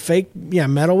 I had the fake,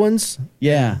 metal ones.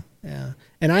 Yeah. Yeah.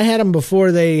 And I had them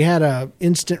before they had a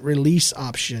instant release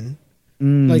option.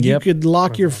 You could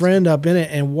lock your friend up in it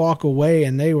and walk away,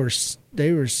 and they were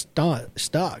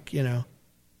stuck, you know.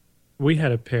 We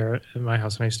had a pair at my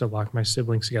house, and I used to lock my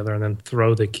siblings together and then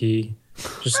throw the key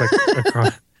just like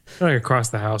across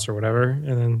the house or whatever,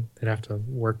 and then they'd have to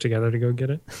work together to go get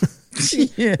it.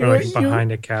 Yeah. Or like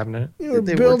behind a cabinet. You were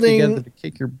they building work together to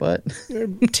kick your butt. You're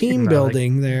team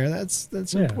building there.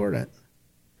 That's important.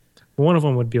 One of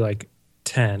them would be like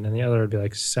 10, and the other would be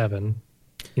like 7.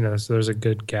 You know, so there's a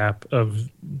good gap of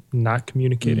not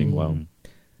communicating well.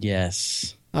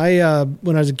 Yes. When I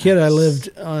was a kid, I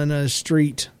lived on a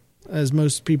street, as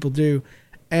most people do.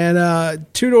 And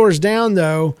 2 doors down,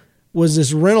 though, was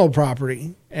this rental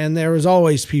property. And there was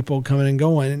always people coming and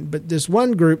going. But this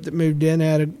one group that moved in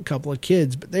had a couple of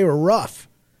kids, but they were rough.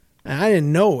 And I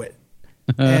didn't know it.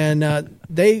 And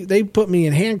they put me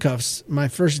in handcuffs my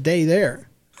first day there.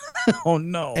 Oh,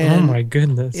 no. And, oh, my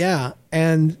goodness. Yeah.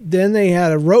 And then they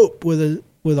had a rope with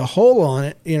a hole on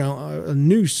it, you know, a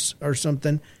noose or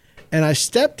something. And I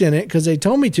stepped in it because they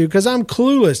told me to, because I'm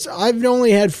clueless. I've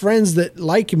only had friends that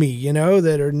like me, you know,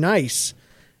 that are nice.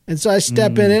 And so I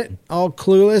step in it, all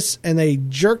clueless, and they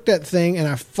jerk that thing, and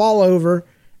I fall over,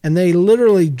 and they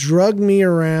literally drug me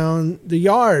around the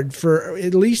yard for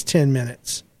at least 10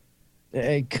 minutes.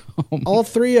 Hey, all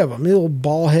 3 of them, little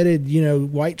ball-headed, you know,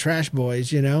 white trash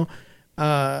boys, you know.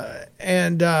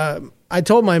 And I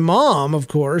told my mom, of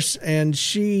course, and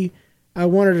I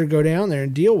wanted her to go down there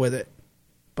and deal with it.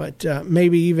 But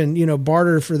maybe even,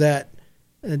 barter for that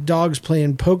dogs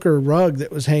playing poker rug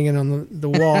that was hanging on the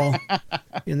wall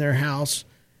in their house.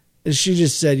 And she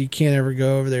just said, you can't ever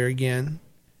go over there again.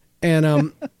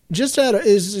 And just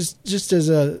as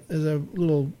a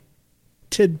little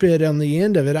tidbit on the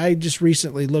end of it, I just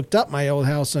recently looked up my old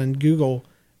house on Google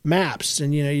Maps,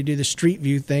 and you do the street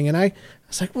view thing, and I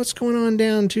was like, what's going on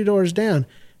down 2 doors down?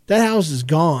 That house is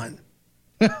gone.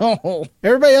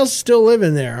 Everybody else is still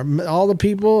living there. All the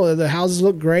people, the houses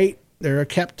look great. They're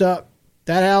kept up.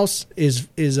 That house is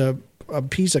a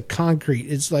piece of concrete.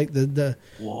 It's like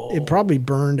it probably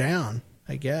burned down,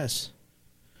 I guess.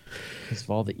 Because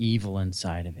of all the evil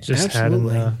inside of it.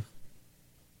 Absolutely.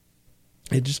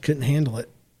 It just couldn't handle it.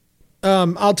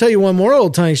 I'll tell you one more little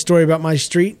tiny story about my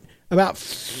street. About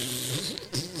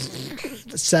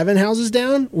 7 houses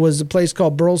down was a place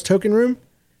called Burl's Token Room.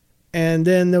 And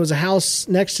then there was a house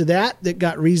next to that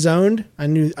got rezoned. I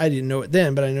didn't know it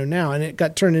then, but I know now. And it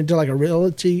got turned into like a real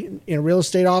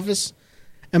estate office.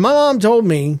 And my mom told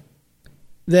me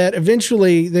that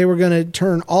eventually they were going to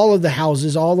turn all of the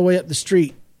houses all the way up the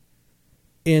street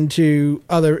into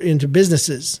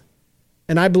businesses.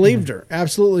 And I believed her,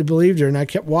 absolutely believed her. And I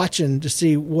kept watching to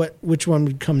see which one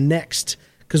would come next.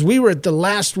 Because we were at the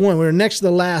last one. We were next to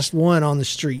the last one on the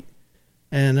street.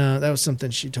 And that was something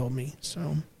she told me.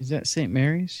 So, is that St.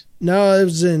 Mary's? No, it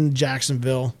was in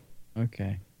Jacksonville.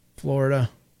 Okay. Florida.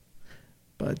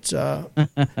 But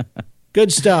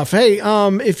good stuff. Hey,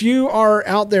 if you are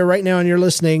out there right now and you're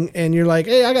listening and you're like,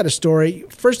 hey, I got a story.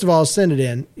 First of all, send it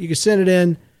in. You can send it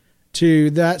in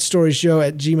to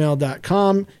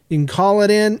thatstoryshow@gmail.com. You can call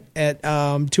it in at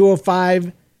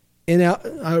 205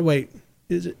 NL. Wait,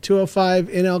 is it 205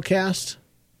 NLcast?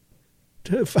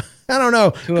 I don't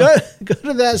know. Go to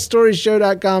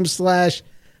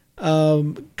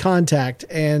thatstoryshow.com/contact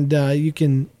and you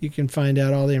can find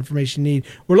out all the information you need.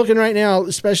 We're looking right now,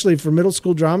 especially for middle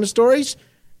school drama stories,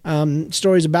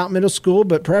 stories about middle school,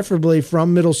 but preferably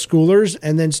from middle schoolers,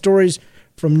 and then stories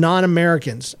from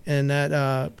non-Americans, and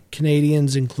that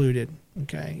Canadians included.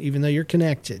 Okay, even though you're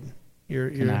connected,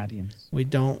 you're Canadians. We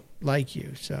don't like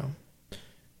you, so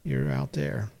you're out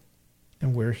there,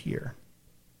 and we're here.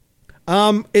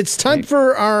 It's time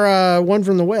for our one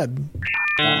from the web.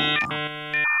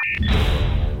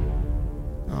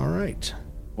 All right.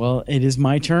 Well, it is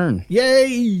my turn.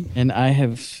 Yay! And I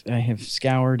have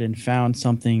scoured and found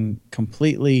something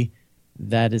completely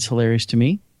that is hilarious to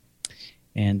me,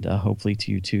 and hopefully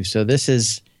to you too. So this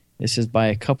is by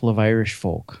a couple of Irish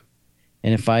folk,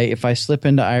 and if I slip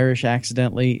into Irish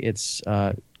accidentally, it's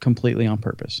completely on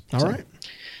purpose. All right.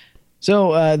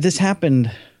 So this happened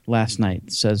last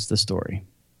night, says the story.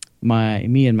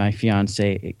 Me and my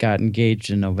fiance got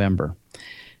engaged in November.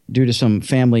 Due to some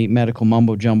family medical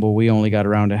mumbo jumbo, we only got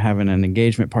around to having an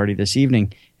engagement party this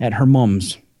evening at her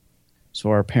mum's,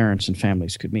 so our parents and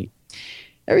families could meet.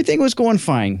 Everything was going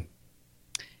fine.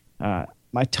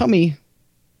 My tummy,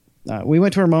 we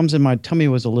went to her mum's and my tummy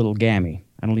was a little gammy.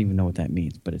 I don't even know what that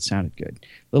means, but it sounded good. A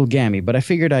little gammy, but I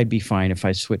figured I'd be fine if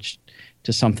I switched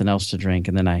to something else to drink,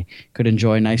 and then I could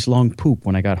enjoy a nice long poop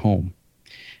when I got home.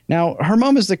 Now, her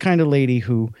mom is the kind of lady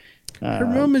who... her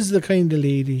mom is the kind of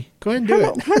lady. Go ahead and do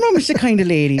it. Her mom is the kind of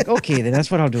lady... Okay, then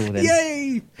that's what I'll do then.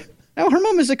 Yay! Now, her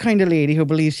mom is the kind of lady who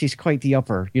believes she's quite the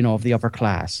upper, of the upper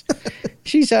class.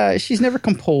 She's never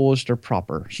composed or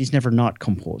proper. She's never not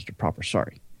composed or proper,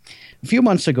 sorry. A few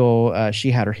months ago,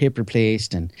 she had her hip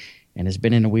replaced and has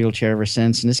been in a wheelchair ever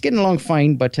since, and is getting along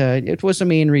fine, but it was the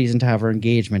main reason to have her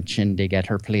engagement shindig at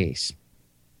her place.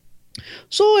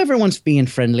 So everyone's being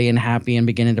friendly and happy and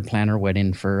beginning to plan her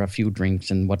wedding for a few drinks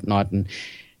and whatnot, and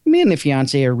me and the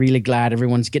fiancé are really glad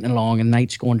everyone's getting along and the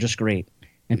night's going just great,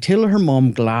 until her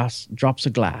mum drops a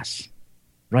glass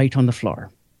right on the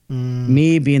floor.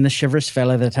 Me, being the chivalrous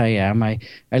fella that I am, I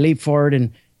leap forward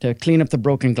and to clean up the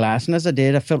broken glass, and as I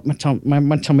did, I felt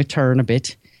my tummy turn a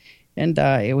bit. And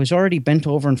it was already bent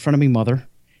over in front of me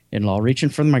mother-in-law, reaching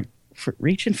for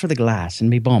the glass, and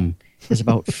me bum is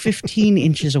about 15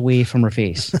 inches away from her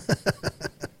face.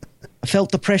 I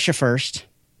felt the pressure first,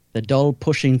 the dull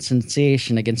pushing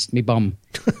sensation against me bum.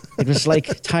 It was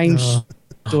like time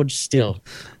stood still,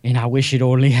 and I wish it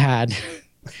only had.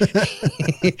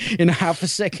 In half a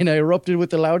second, I erupted with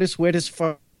the loudest, wettest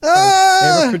fart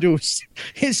ever produced.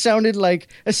 It sounded like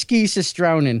a skeesis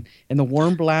drowning, and the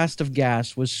warm blast of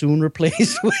gas was soon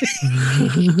replaced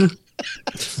with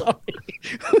Sorry.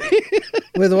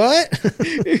 With what?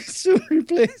 So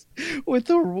replaced with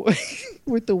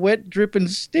the wet dripping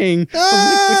sting of liquid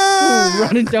Ah! foam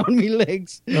running down me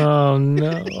legs Oh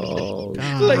no!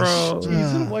 like Gross.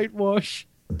 cheese and whitewash.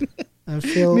 I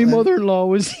feel My mother-in-law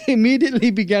was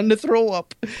immediately began to throw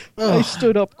up. I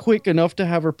stood up quick enough to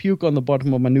have her puke on the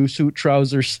bottom of my new suit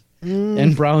trousers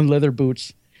and brown leather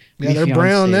boots. Yeah, Me they're fiancé-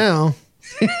 brown now.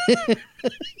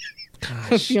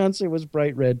 My fiance was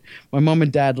bright red. My mom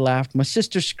and dad laughed. My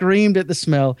sister screamed at the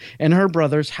smell, and her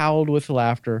brothers howled with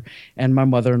laughter. And my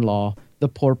mother-in-law, the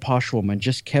poor posh woman,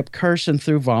 just kept cursing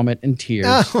through vomit and tears.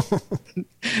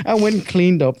 I went and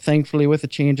cleaned up, thankfully, with a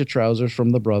change of trousers from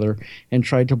the brother, and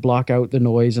tried to block out the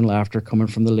noise and laughter coming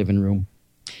from the living room.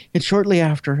 And shortly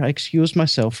after, I excused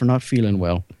myself for not feeling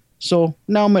well. So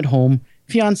now I'm at home.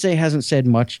 Fiance hasn't said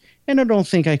much, and I don't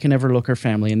think I can ever look her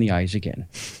family in the eyes again.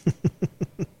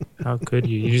 How could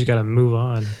you? You just got to move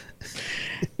on.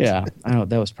 Yeah, I know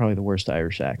that was probably the worst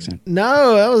Irish accent.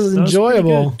 No, that was That was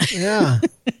enjoyable. Yeah.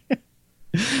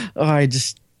 Oh, I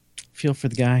just feel for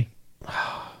the guy.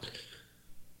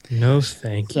 No,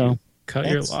 thank So, you. Cut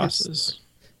your that's- losses.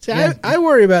 See, I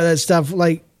worry about that stuff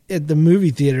like at the movie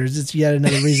theaters. It's yet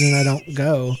another reason I don't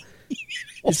go.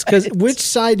 It's because which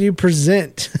side do you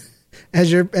present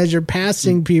as you're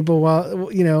passing people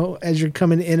while as you're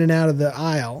coming in and out of the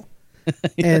aisle?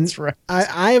 And That's right.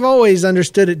 I've always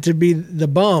understood it to be the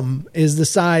bum is the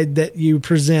side that you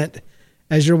present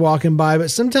as you're walking by, but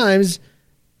sometimes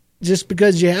just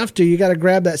because you have to, you got to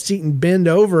grab that seat and bend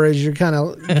over as you're kind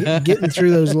of getting through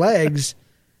those legs.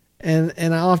 And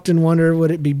I often wonder,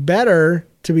 would it be better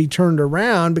to be turned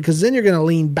around because then you're going to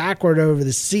lean backward over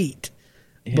the seat?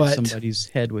 Hit but- somebody's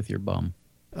head with your bum.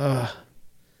 Oh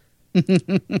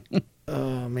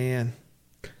man.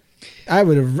 I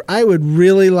would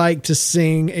really like to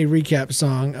sing a recap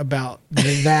song about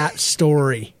that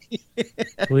story.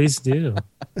 Please do.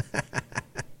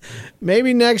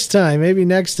 Maybe next time.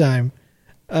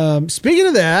 Speaking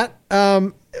of that,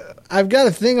 I've got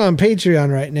a thing on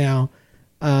Patreon right now.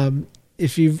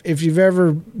 If you've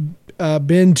ever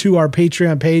been to our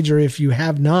Patreon page, or if you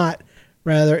have not,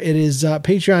 rather, it is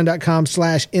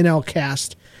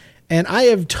patreon.com/NLcast. And I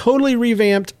have totally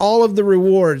revamped all of the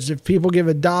rewards. If people give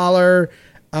 $1,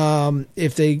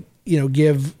 if they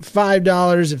give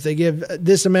 $5, if they give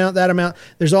this amount, that amount,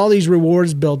 there's all these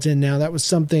rewards built in now. That was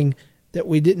something that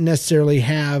we didn't necessarily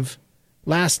have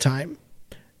last time.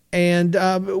 And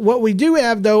what we do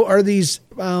have, though, are these,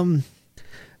 what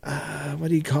do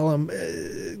you call them?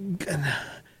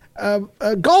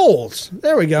 Goals.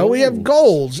 There we go. We have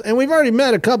goals, and we've already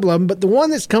met a couple of them, but the one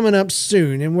that's coming up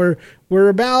soon, and we're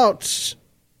about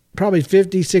probably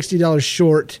 $50-$60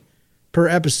 short per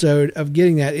episode of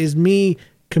getting that, is me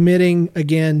committing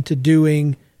again to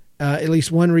doing at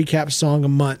least one recap song a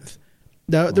month.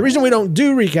 The reason we don't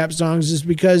do recap songs is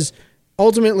because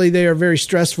ultimately they are very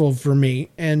stressful for me,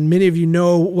 and many of you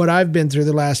know what I've been through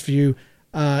the last few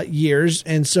years,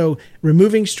 and so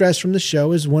removing stress from the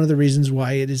show is one of the reasons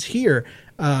why it is here.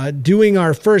 Doing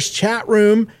our first chat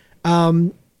room, a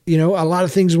lot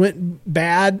of things went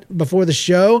bad before the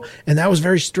show, and that was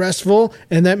very stressful,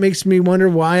 and that makes me wonder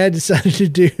why I decided to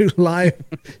do live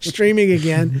streaming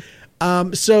again.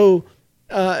 So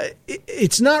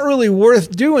it's not really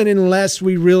worth doing unless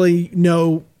we really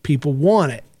know people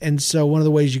want it. And so one of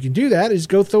the ways you can do that is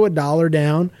go throw $1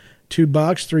 down, $2,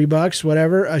 $3,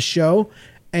 whatever, a show,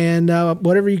 and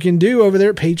whatever you can do over there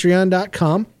at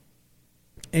patreon.com.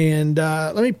 And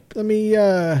let me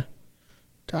 .com/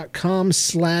 I'm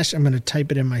going to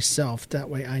type it in myself. That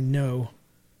way I know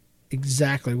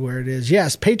exactly where it is.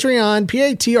 Yes, Patreon,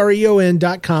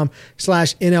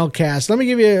 patreon.com/NLcast. Let me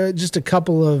give you just a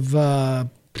couple of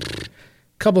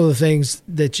things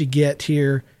that you get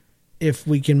here. If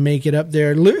we can make it up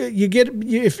there, you get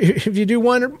if you do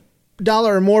 $1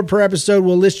 or more per episode,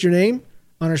 we'll list your name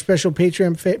on our special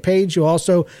Patreon page. You'll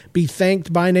also be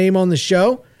thanked by name on the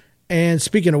show. And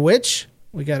speaking of which,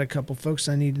 we got a couple folks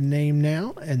I need to name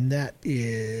now, and that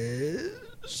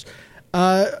is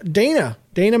Dana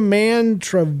Mantravega.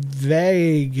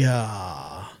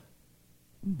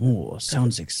 Oh,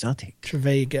 sounds exotic.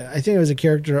 Travaga. I think it was a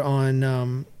character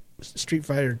on Street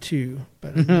Fighter 2,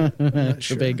 but I'm not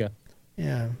sure. Vega.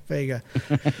 Yeah, Vega.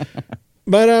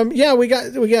 But we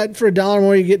got for $1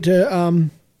 more, you get to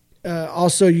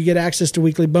also you get access to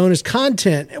weekly bonus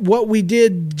content. What we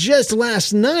did just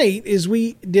last night is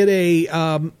we did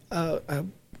I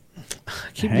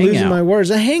keep losing my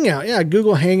words. A hangout, yeah,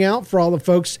 Google Hangout for all the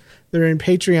folks that are in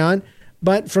Patreon.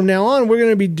 But from now on, we're going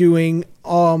to be doing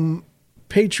Patreon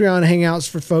hangouts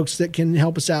for folks that can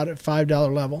help us out at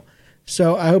 $5 level.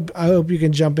 So I hope you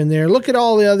can jump in there. Look at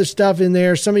all the other stuff in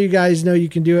there. Some of you guys know you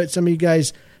can do it. Some of you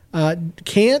guys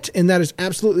can't, and that is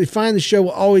absolutely fine. The show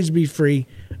will always be free.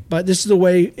 But this is the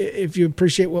way, if you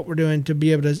appreciate what we're doing, to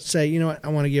be able to say, you know what, I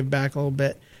want to give back a little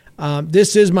bit.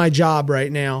 This is my job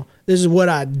right now. This is what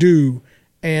I do.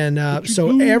 And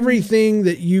so everything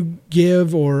that you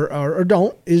give or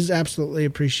don't is absolutely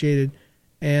appreciated.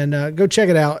 And go check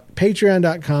it out,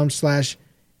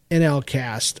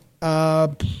 patreon.com/NLcast.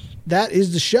 That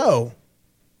is the show.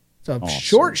 It's a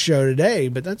short show today,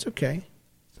 but that's okay.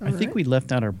 I think we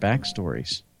left out our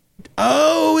backstories.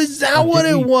 Oh, is that what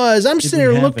it was? I'm sitting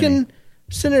there looking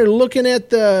at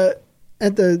the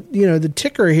the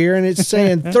ticker here, and it's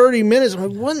saying 30 minutes. I'm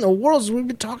like, what in the world? We've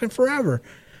been talking forever.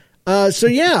 So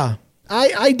yeah,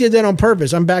 I did that on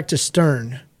purpose. I'm back to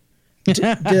Stern. Did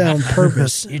that on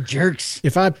purpose. You jerks.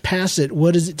 If I pass it,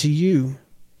 what is it to you?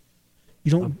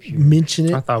 You don't mention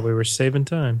it. I thought we were saving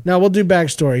time. No, we'll do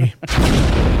backstory.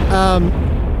 I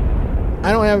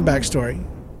don't have a backstory.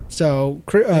 So,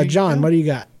 John, what do you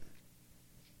got?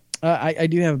 I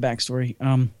do have a backstory.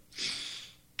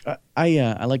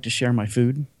 I like to share my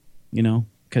food,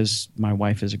 because my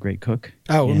wife is a great cook.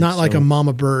 Oh, not like a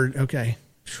mama bird. Okay.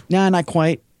 Nah, not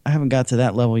quite. I haven't got to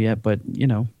that level yet, but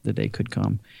the day could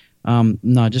come.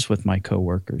 No, just with my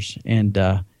coworkers and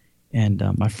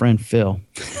my friend Phil,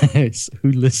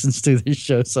 who listens to this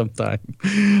show sometime.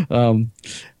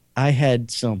 I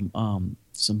had some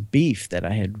beef that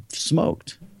I had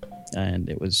smoked, and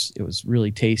it was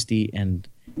really tasty, and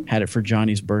had it for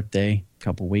Johnny's birthday a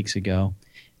couple weeks ago,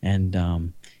 and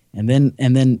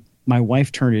then my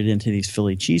wife turned it into these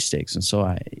Philly cheesesteaks, and so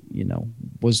I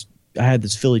had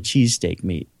this Philly cheesesteak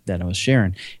meat that I was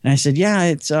sharing, and I said, yeah,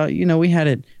 it's we had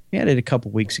it a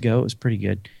couple weeks ago. It was pretty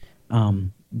good.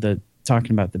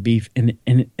 Talking about the beef, and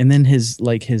then his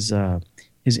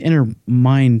inner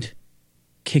mind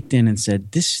kicked in and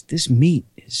said, this meat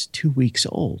is 2 weeks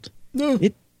old. No.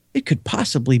 It could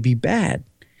possibly be bad.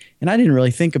 And I didn't really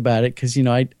think about it because,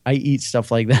 I eat stuff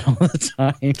like that all the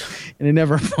time and it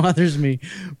never bothers me.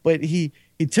 But he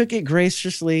took it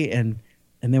graciously and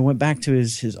then went back to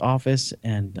his office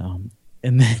and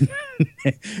then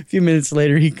a few minutes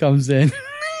later he comes in.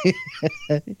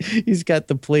 He's got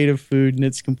the plate of food and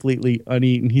it's completely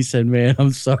uneaten. He said, man,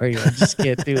 I'm sorry. I just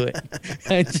can't do it.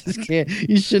 I just can't.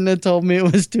 You shouldn't have told me it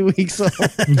was 2 weeks old.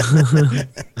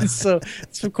 so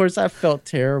of course I felt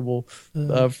terrible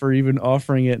for even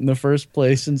offering it in the first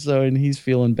place. And he's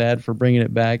feeling bad for bringing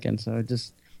it back. And so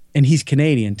and he's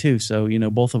Canadian too. So,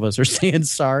 both of us are saying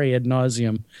sorry ad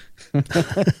nauseum.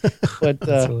 But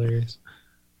that's hilarious.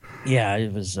 Yeah,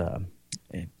 it was,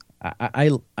 I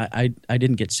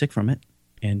didn't get sick from it,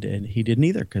 and he didn't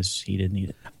either because he didn't eat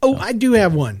it. Oh, I do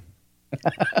have one.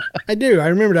 I do. I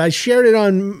remembered. I shared it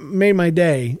on Made My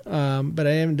Day, but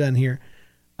I haven't done here.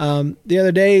 The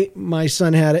other day, my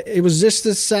son had it. It was just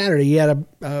this Saturday. He had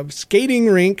a skating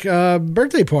rink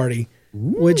birthday party,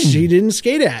 which he didn't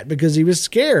skate at because he was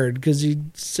scared because he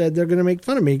said they're going to make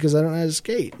fun of me because I don't know how to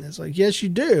skate. And it's like, yes, you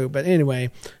do. But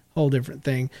anyway, whole different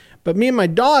thing. But me and my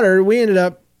daughter, we ended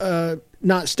up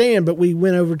not staying, but we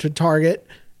went over to Target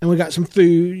and we got some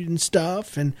food and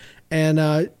stuff. And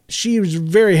she was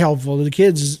very helpful. The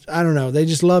kids, I don't know, they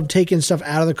just love taking stuff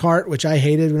out of the cart, which I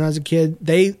hated when I was a kid.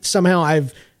 They somehow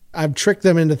I've tricked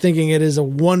them into thinking it is a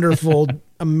wonderful,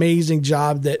 amazing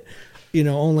job that,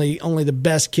 only the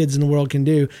best kids in the world can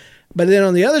do. But then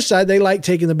on the other side, they like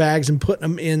taking the bags and putting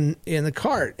them in the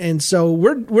cart. And so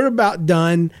we're about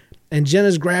done. And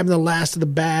Jenna's grabbing the last of the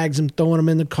bags and throwing them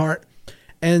in the cart.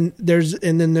 And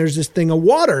then there's this thing of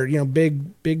water,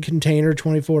 big container,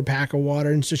 24 pack of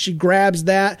water. And so she grabs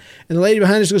that, and the lady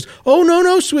behind us goes, "Oh,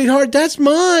 no, sweetheart, that's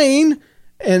mine."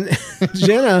 And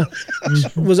Jenna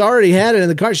was already had it in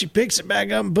the cart. She picks it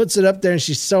back up and puts it up there, and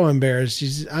she's so embarrassed.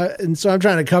 And so I'm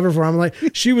trying to cover for her. I'm like,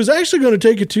 she was actually going to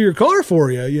take it to your car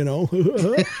for you,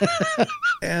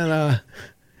 And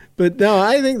but no,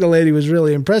 I think the lady was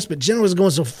really impressed. But Jenna was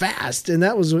going so fast, and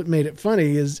that was what made it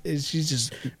funny. Is she's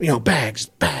just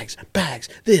bags,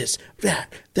 this,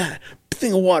 that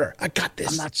thing of water. I got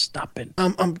this. I'm not stopping.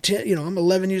 I'm 10, I'm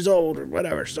 11 years old or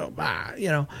whatever. So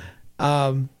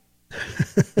and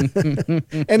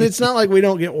it's not like we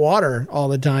don't get water all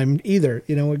the time either.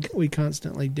 We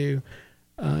constantly do.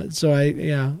 So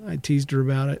I teased her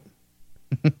about it.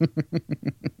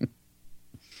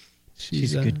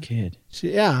 She's a good kid.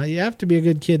 You have to be a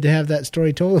good kid to have that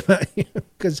story told about you.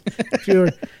 Because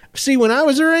when I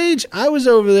was her age, I was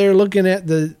over there looking at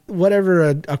whatever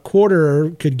a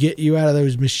quarter could get you out of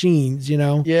those machines,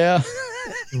 Yeah.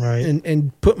 Right.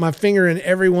 And put my finger in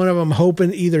every one of them,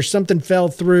 hoping either something fell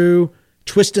through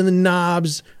twisting the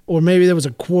knobs, or maybe there was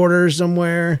a quarter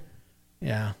somewhere.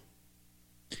 Yeah.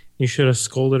 You should have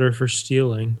scolded her for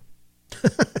stealing.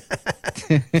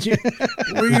 What are Do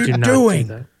you not do doing?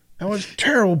 that. That was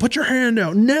terrible. Put your hand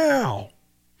out now.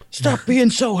 Stop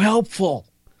being so helpful.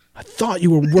 I thought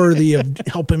you were worthy of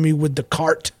helping me with the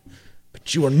cart,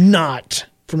 but you are not.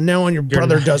 From now on, your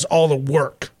brother not. does all the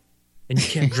work. And you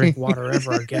can't drink water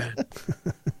ever again.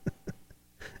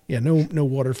 Yeah, no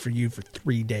water for you for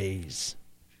 3 days.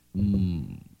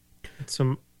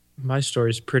 So my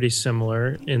story is pretty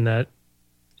similar in that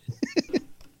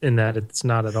it's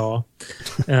not at all.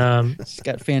 It's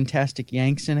got fantastic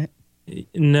Yanks in it.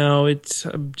 No, it's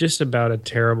just about a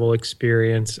terrible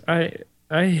experience. I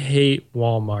hate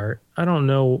Walmart. I don't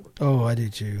know. Oh, I do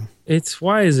too.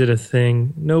 Why is it a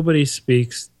thing? Nobody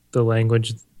speaks the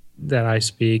language that I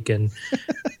speak, and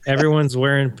everyone's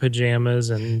wearing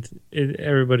pajamas, and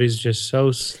everybody's just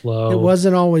so slow. It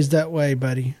wasn't always that way,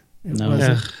 buddy. No.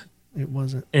 Ugh. It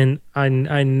wasn't. And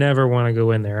I never want to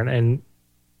go in there. And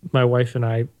my wife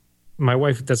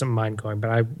doesn't mind going, but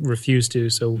I refuse to.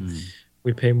 So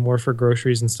we pay more for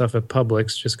groceries and stuff at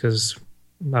Publix just because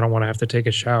I don't want to have to take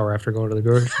a shower after going to the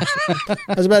grocery store.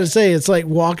 I was about to say, it's like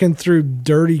walking through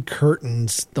dirty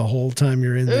curtains the whole time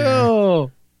you're in there.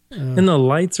 Oh, And the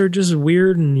lights are just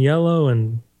weird and yellow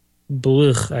and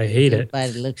blech. I hate it.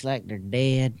 Everybody looks like they're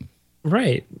dead.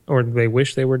 Right. Or they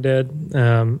wish they were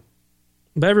dead.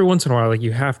 But every once in a while, like,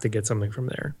 you have to get something from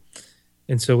there.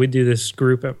 And so we do this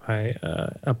group at my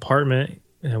apartment,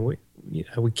 and we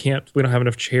don't have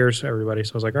enough chairs for everybody.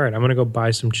 So I was like, all right, I'm going to go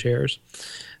buy some chairs.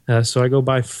 So I go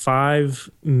buy 5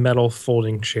 metal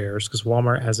folding chairs because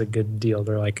Walmart has a good deal.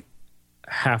 They're like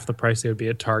half the price they would be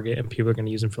at Target, and people are going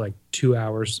to use them for like 2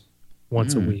 hours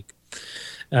once a week.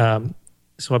 So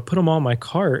I put them all in my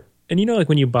cart. And you know, like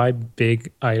when you buy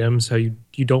big items, how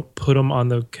you don't put them on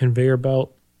the conveyor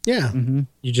belt. Yeah.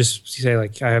 You just say,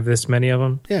 like, I have this many of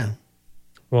them. Yeah.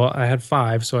 Well, I had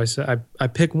 5. So I said, I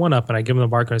pick one up and I give him the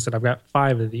barcode. I said, I've got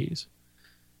 5 of these.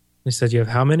 He said, you have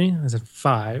how many? I said,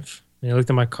 5. And he looked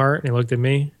at my cart and he looked at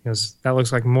me. He goes, that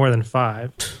looks like more than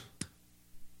 5.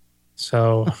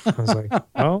 So I was like,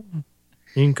 well,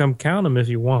 you can come count them if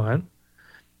you want.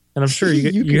 And I'm sure you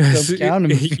You can guys, come count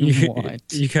 'em if you want.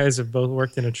 You guys have both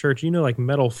worked in a church. You know, like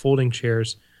metal folding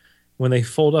chairs, when they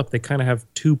fold up, they kind of have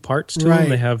 2 parts to Right. them.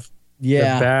 They have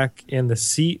Yeah. the back, and the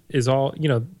seat is all, you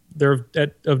know, they're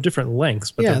of different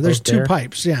lengths. But Yeah, they're there's both 2 there.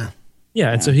 pipes. Yeah.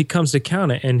 Yeah, and so he comes to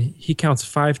count it, and he counts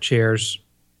 5 chairs.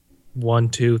 1,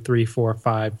 2, 3, 4,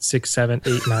 5, 6, 7,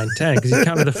 8, 9, 10. Because he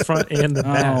counted the front and the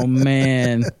back. Oh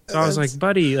man. So I was like,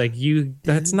 buddy, like,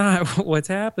 that's not what's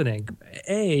happening.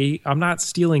 A, I'm not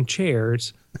stealing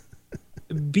chairs.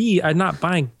 B, I'm not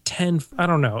buying 10. I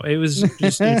don't know. It was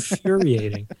just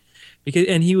infuriating.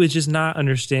 And he was just not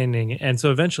understanding. And so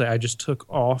eventually I just took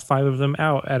all 5 of them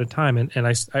out at a time. And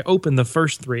I opened the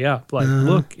first 3 up. Like,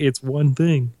 look, it's one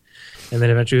thing. And then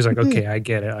eventually he was like, okay, I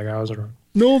get it. Like, I was wrong.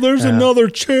 No, there's another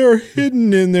chair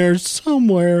hidden in there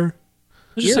somewhere.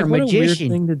 It's just You're like, a what a weird magician.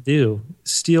 thing to do.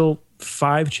 Steal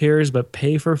 5 chairs, but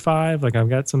pay for 5. Like, I've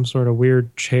got some sort of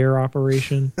weird chair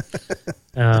operation.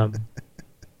 And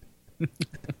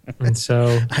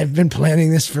so, I've been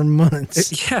planning this for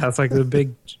months yeah, it's like the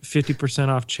big 50%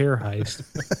 off chair heist.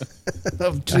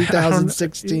 of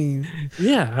 2016.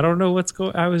 Yeah, I don't know what's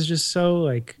going. I was just so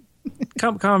like,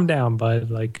 calm down, bud.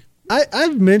 Like,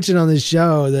 I've mentioned on this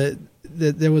show that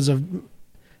there was the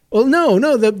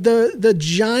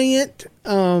giant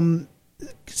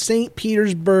St.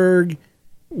 Petersburg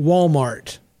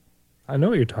Walmart I know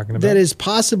what you're talking about. that is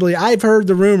possibly, I've heard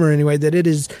the rumor anyway, that it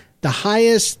is the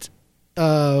highest.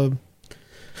 They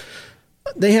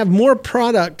have more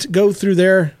product go through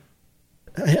their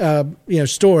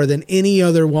store than any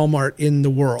other Walmart in the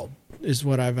world, is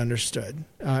what I've understood,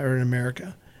 or in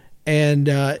America. And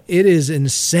it is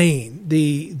insane.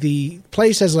 The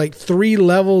place has like 3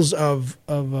 levels of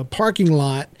a parking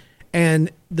lot, and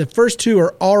the first 2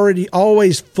 are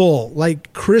always full,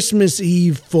 like Christmas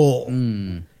Eve full.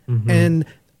 And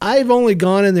I've only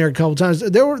gone in there a couple times.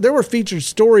 There were featured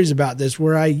stories about this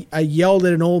where I yelled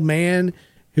at an old man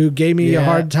who gave me a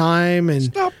hard time, and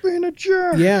Stop being a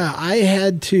jerk. yeah, I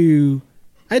had to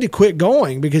quit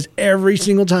going because every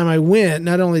single time I went,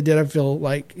 not only did I feel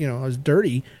like, I was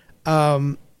dirty,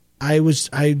 I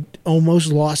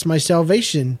almost lost my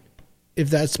salvation, if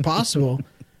that's possible.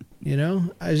 I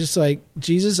was just like,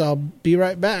 Jesus, I'll be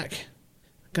right back.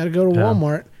 Got to go to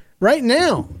Walmart right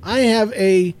now. I have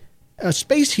a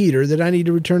space heater that I need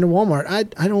to return to Walmart. I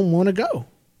don't want to go.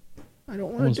 I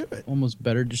don't want to do it. Almost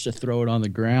better just to throw it on the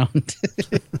ground.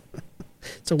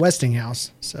 It's a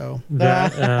Westinghouse, so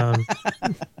that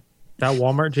That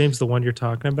Walmart, James, the one you're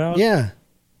talking about? Yeah.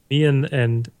 Me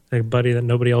and a buddy that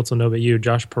nobody else will know but you,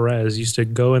 Josh Perez, used to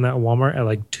go in that Walmart at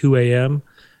like 2 a.m.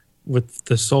 with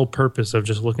the sole purpose of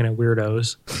just looking at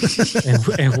weirdos.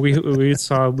 and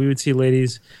we would see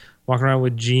ladies walking around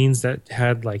with jeans that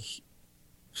had like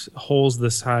holes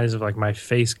the size of like my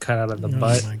face cut out of the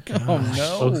butt. My God. Oh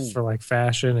no! Both for like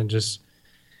fashion and just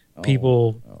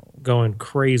people going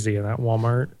crazy in that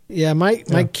Walmart. Yeah,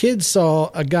 my kids saw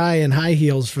a guy in high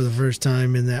heels for the first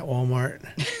time in that Walmart.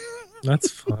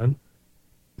 That's fun.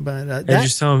 But And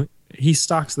just tell him he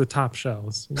stocks the top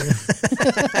shelves. he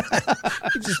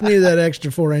just needed that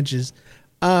extra 4 inches.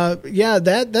 Yeah,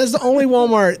 that's the only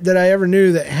Walmart that I ever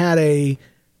knew that had a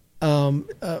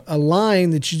line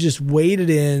that you just waited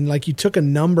in, like you took a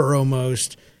number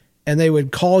almost, and they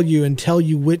would call you and tell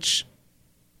you which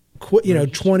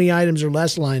 20 items or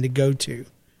less line to go to.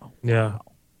 Yeah.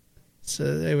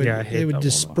 So they would hate that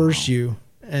disperse you,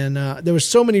 and there was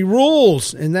so many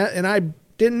rules, and I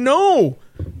didn't know,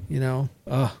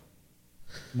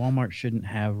 Walmart shouldn't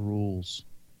have rules.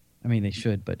 I mean, they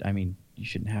should, but I mean, you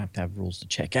shouldn't have to have rules to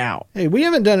check out. Hey, we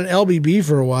haven't done an LBB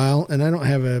for a while, and I don't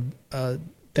have a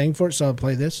thing for it, so I'll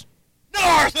play this.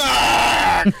 But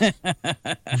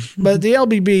the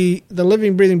LBB, the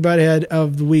living, breathing butthead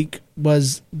of the week,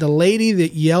 was the lady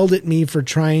that yelled at me for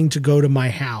trying to go to my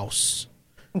house.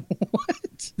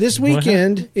 What? This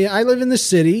weekend, I live in the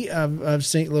city of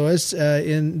St. Louis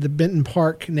in the Benton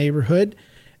Park neighborhood,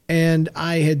 and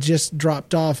I had just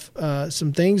dropped off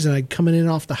some things, and I'd coming in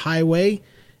off the highway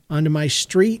onto my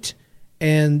street,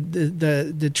 and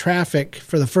the traffic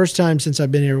for the first time since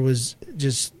I've been here was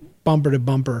just bumper to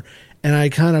bumper. And I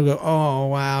kind of go, oh,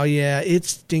 wow, yeah,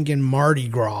 it's stinking Mardi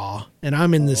Gras. And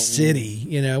I'm in the city,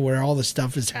 where all the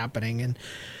stuff is happening. And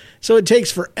so it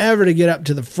takes forever to get up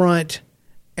to the front.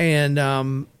 And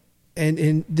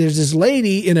there's this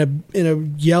lady in a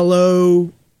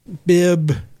yellow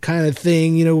bib kind of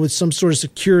thing, with some sort of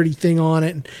security thing on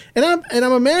it. And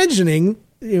I'm imagining,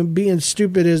 being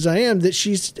stupid as I am, that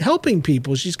she's helping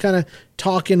people. She's kind of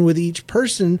talking with each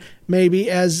person, maybe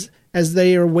as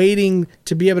they are waiting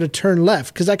to be able to turn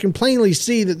left. Because I can plainly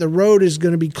see that the road is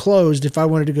going to be closed if I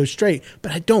wanted to go straight.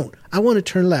 But I don't. I want to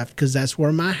turn left because that's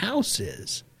where my house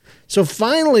is. So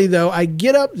finally, though, I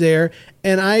get up there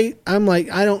and I'm like,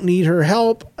 I don't need her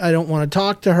help. I don't want to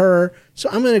talk to her. So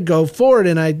I'm going to go forward,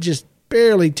 and I just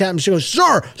barely tap. And she goes,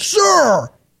 sir.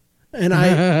 And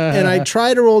I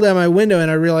try to roll down my window, and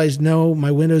I realized, no,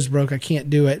 my window's broke. I can't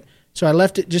do it. So I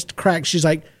left it just cracked. She's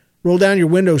like, roll down your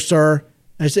window, sir.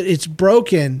 I said, it's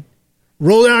broken.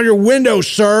 Roll down your window,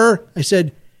 sir. I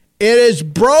said, it is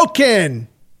broken.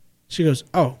 She goes,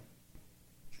 oh.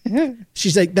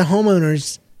 She's like, the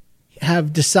homeowners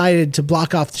have decided to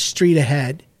block off the street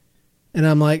ahead. And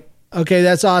I'm like, okay,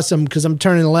 that's awesome because I'm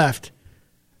turning left.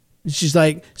 And she's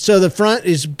like, so the front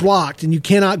is blocked and you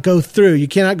cannot go through. You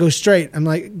cannot go straight. I'm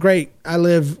like, great. I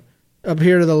live up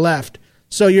here to the left.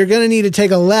 So you're going to need to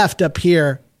take a left up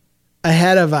here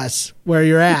ahead of us where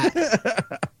you're at.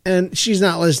 And she's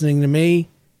not listening to me.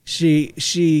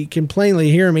 She can plainly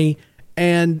hear me.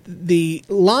 And the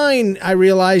line, I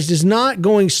realized, is not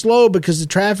going slow because the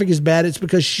traffic is bad. It's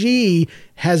because she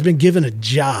has been given a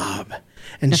job.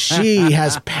 And she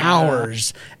has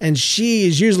powers. And she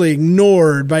is usually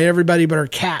ignored by everybody but her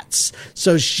cats.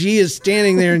 So she is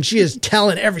standing there and she is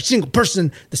telling every single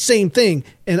person the same thing.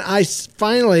 And I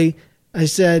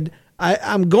said,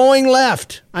 I'm going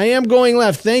left. I am going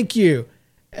left. Thank you.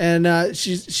 And I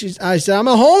said, I'm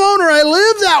a homeowner. I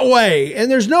live that way. And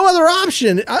there's no other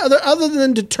option other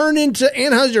than to turn into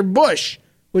Anheuser-Busch,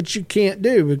 which you can't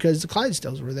do because the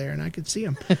Clydesdales were there and I could see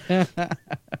them.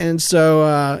 And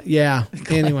so, yeah,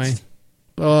 anyway.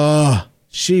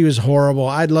 She was horrible.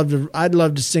 I'd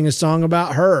love to sing a song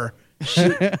about her.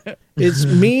 It's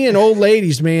me and old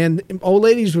ladies, man. Old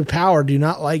ladies with power do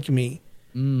not like me.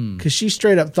 Because she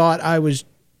straight up thought I was,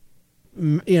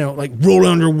 like, roll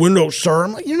down your window, sir.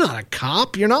 I'm like, you're not a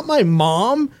cop. You're not my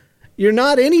mom. You're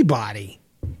not anybody.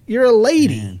 You're a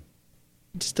lady. Man.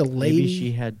 Just a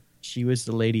lady. Maybe she was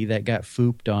the lady that got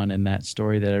fooped on in that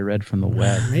story that I read from the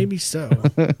web. Maybe so.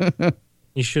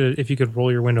 You should, if you could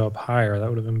roll your window up higher, that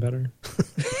would have been better.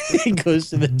 It goes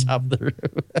to the top of the roof.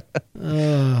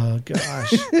 Oh,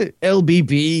 gosh.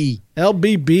 LBB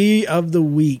of the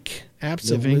week.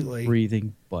 Absolutely. Living,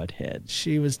 breathing butthead.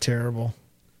 She was terrible.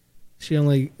 She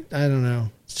only, I don't know,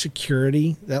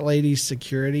 security. That lady's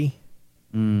security.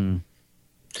 Her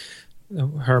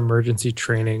emergency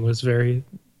training was very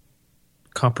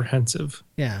comprehensive.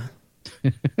 Yeah.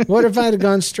 What if I had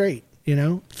gone straight,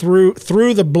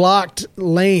 through the blocked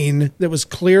lane that was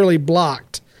clearly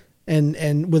blocked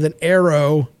and with an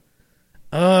arrow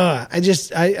I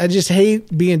just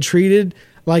hate being treated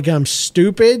like I'm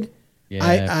stupid.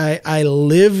 Yeah. I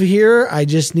live here. I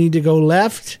just need to go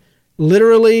left.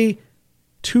 Literally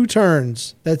 2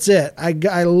 turns. That's it.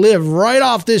 I live right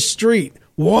off this street.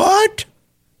 What?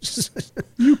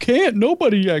 You can't.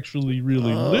 Nobody actually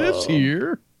really lives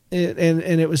here. And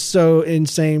it was so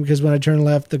insane because when I turned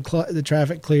left, the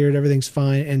traffic cleared, everything's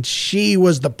fine, and she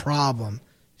was the problem.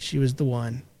 She was the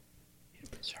one. It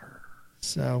was her.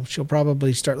 So she'll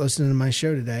probably start listening to my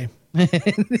show today.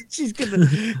 She's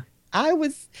gonna.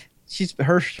 She's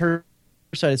her side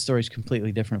of the story is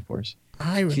completely different for us.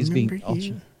 I She's remember being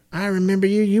you. I remember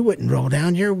you. You wouldn't roll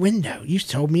down your window. You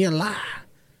told me a lie.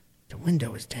 The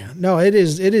window is down. No, it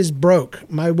is broke.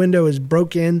 My window is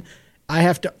broken. I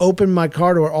have to open my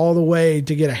car door all the way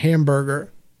to get a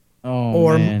hamburger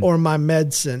or my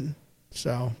medicine.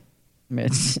 So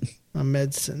Medicine. my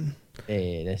medicine.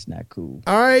 Hey, that's not cool.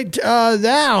 All right,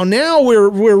 now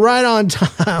we're right on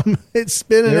time. It's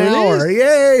been an hour.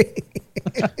 Yay!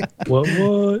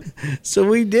 What? So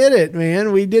we did it,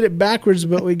 man. We did it backwards,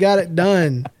 but we got it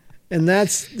done. And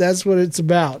that's what it's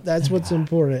about. That's what's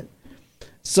important.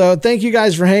 So thank you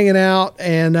guys for hanging out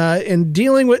and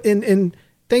dealing with and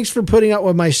thanks for putting up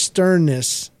with my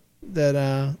sternness that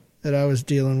I was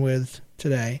dealing with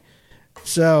today.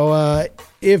 So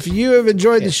if you have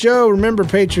enjoyed the show, remember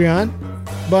Patreon.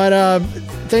 But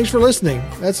thanks for listening.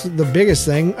 That's the biggest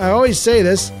thing. I always say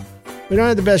this. We don't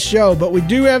have the best show, but we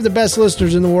do have the best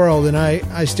listeners in the world, and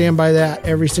I stand by that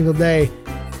every single day.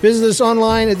 Visit us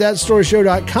online at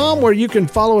thatstoryshow.com, where you can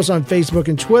follow us on Facebook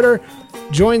and Twitter.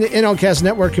 Join the NLCast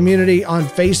Network community on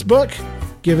Facebook.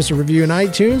 Give us a review in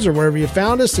iTunes or wherever you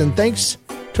found us. And thanks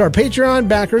to our Patreon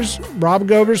backers, Rob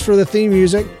Govers for the theme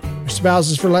music, our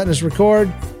spouses for letting us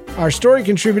record, our story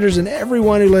contributors, and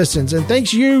everyone who listens. And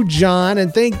thanks you, John,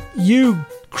 and thank you,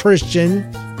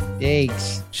 Christian.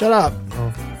 Thanks. Shut up.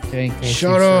 Oh, Okay.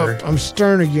 Shut up. I'm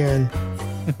stern again.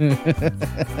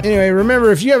 Anyway,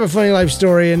 remember, if you have a funny life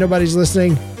story and nobody's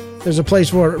listening, there's a place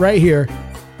for it right here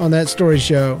on That Story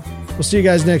Show. We'll see you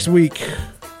guys next week.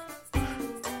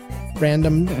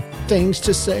 Random things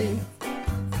to say.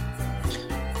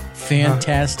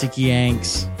 Fantastic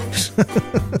Yanks.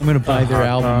 I'm going to buy their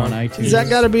album on iTunes. Has that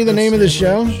got to be the name of the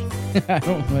show? I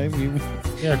don't know. Maybe.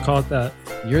 Yeah, call it that.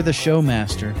 You're the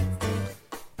showmaster.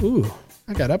 Ooh,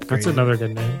 I got upgraded. That's another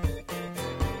good name.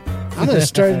 I'm gonna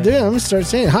start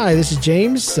saying, "Hi, this is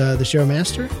James, the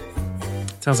Showmaster."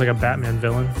 Sounds like a Batman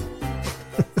villain.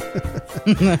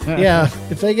 Yeah,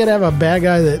 if they could have a bad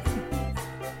guy that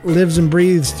lives and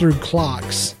breathes through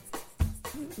clocks,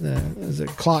 is it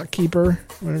Clock Keeper,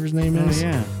 whatever his name is? Oh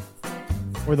yeah.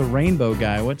 Or the Rainbow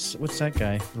guy. What's that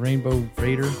guy? Rainbow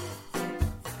Raider.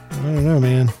 I don't know,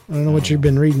 man. I don't know what you've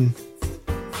been reading.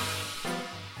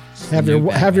 Have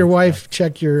your wife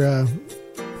check your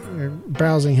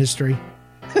browsing history.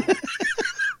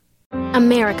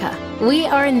 America. We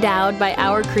are endowed by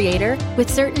our Creator with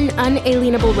certain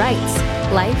unalienable rights: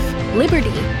 life, liberty,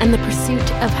 and the pursuit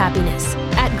of happiness.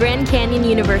 At Grand Canyon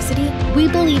University, we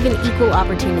believe in equal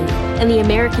opportunity, and the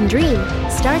American dream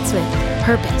starts with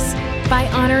purpose. By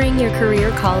honoring your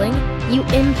career calling, you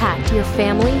impact your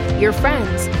family, your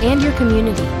friends, and your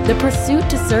community. The pursuit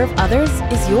to serve others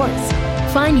is yours.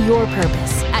 Find your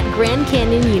purpose at Grand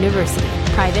Canyon University.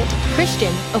 Private,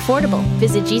 Christian, affordable.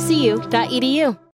 Visit gcu.edu.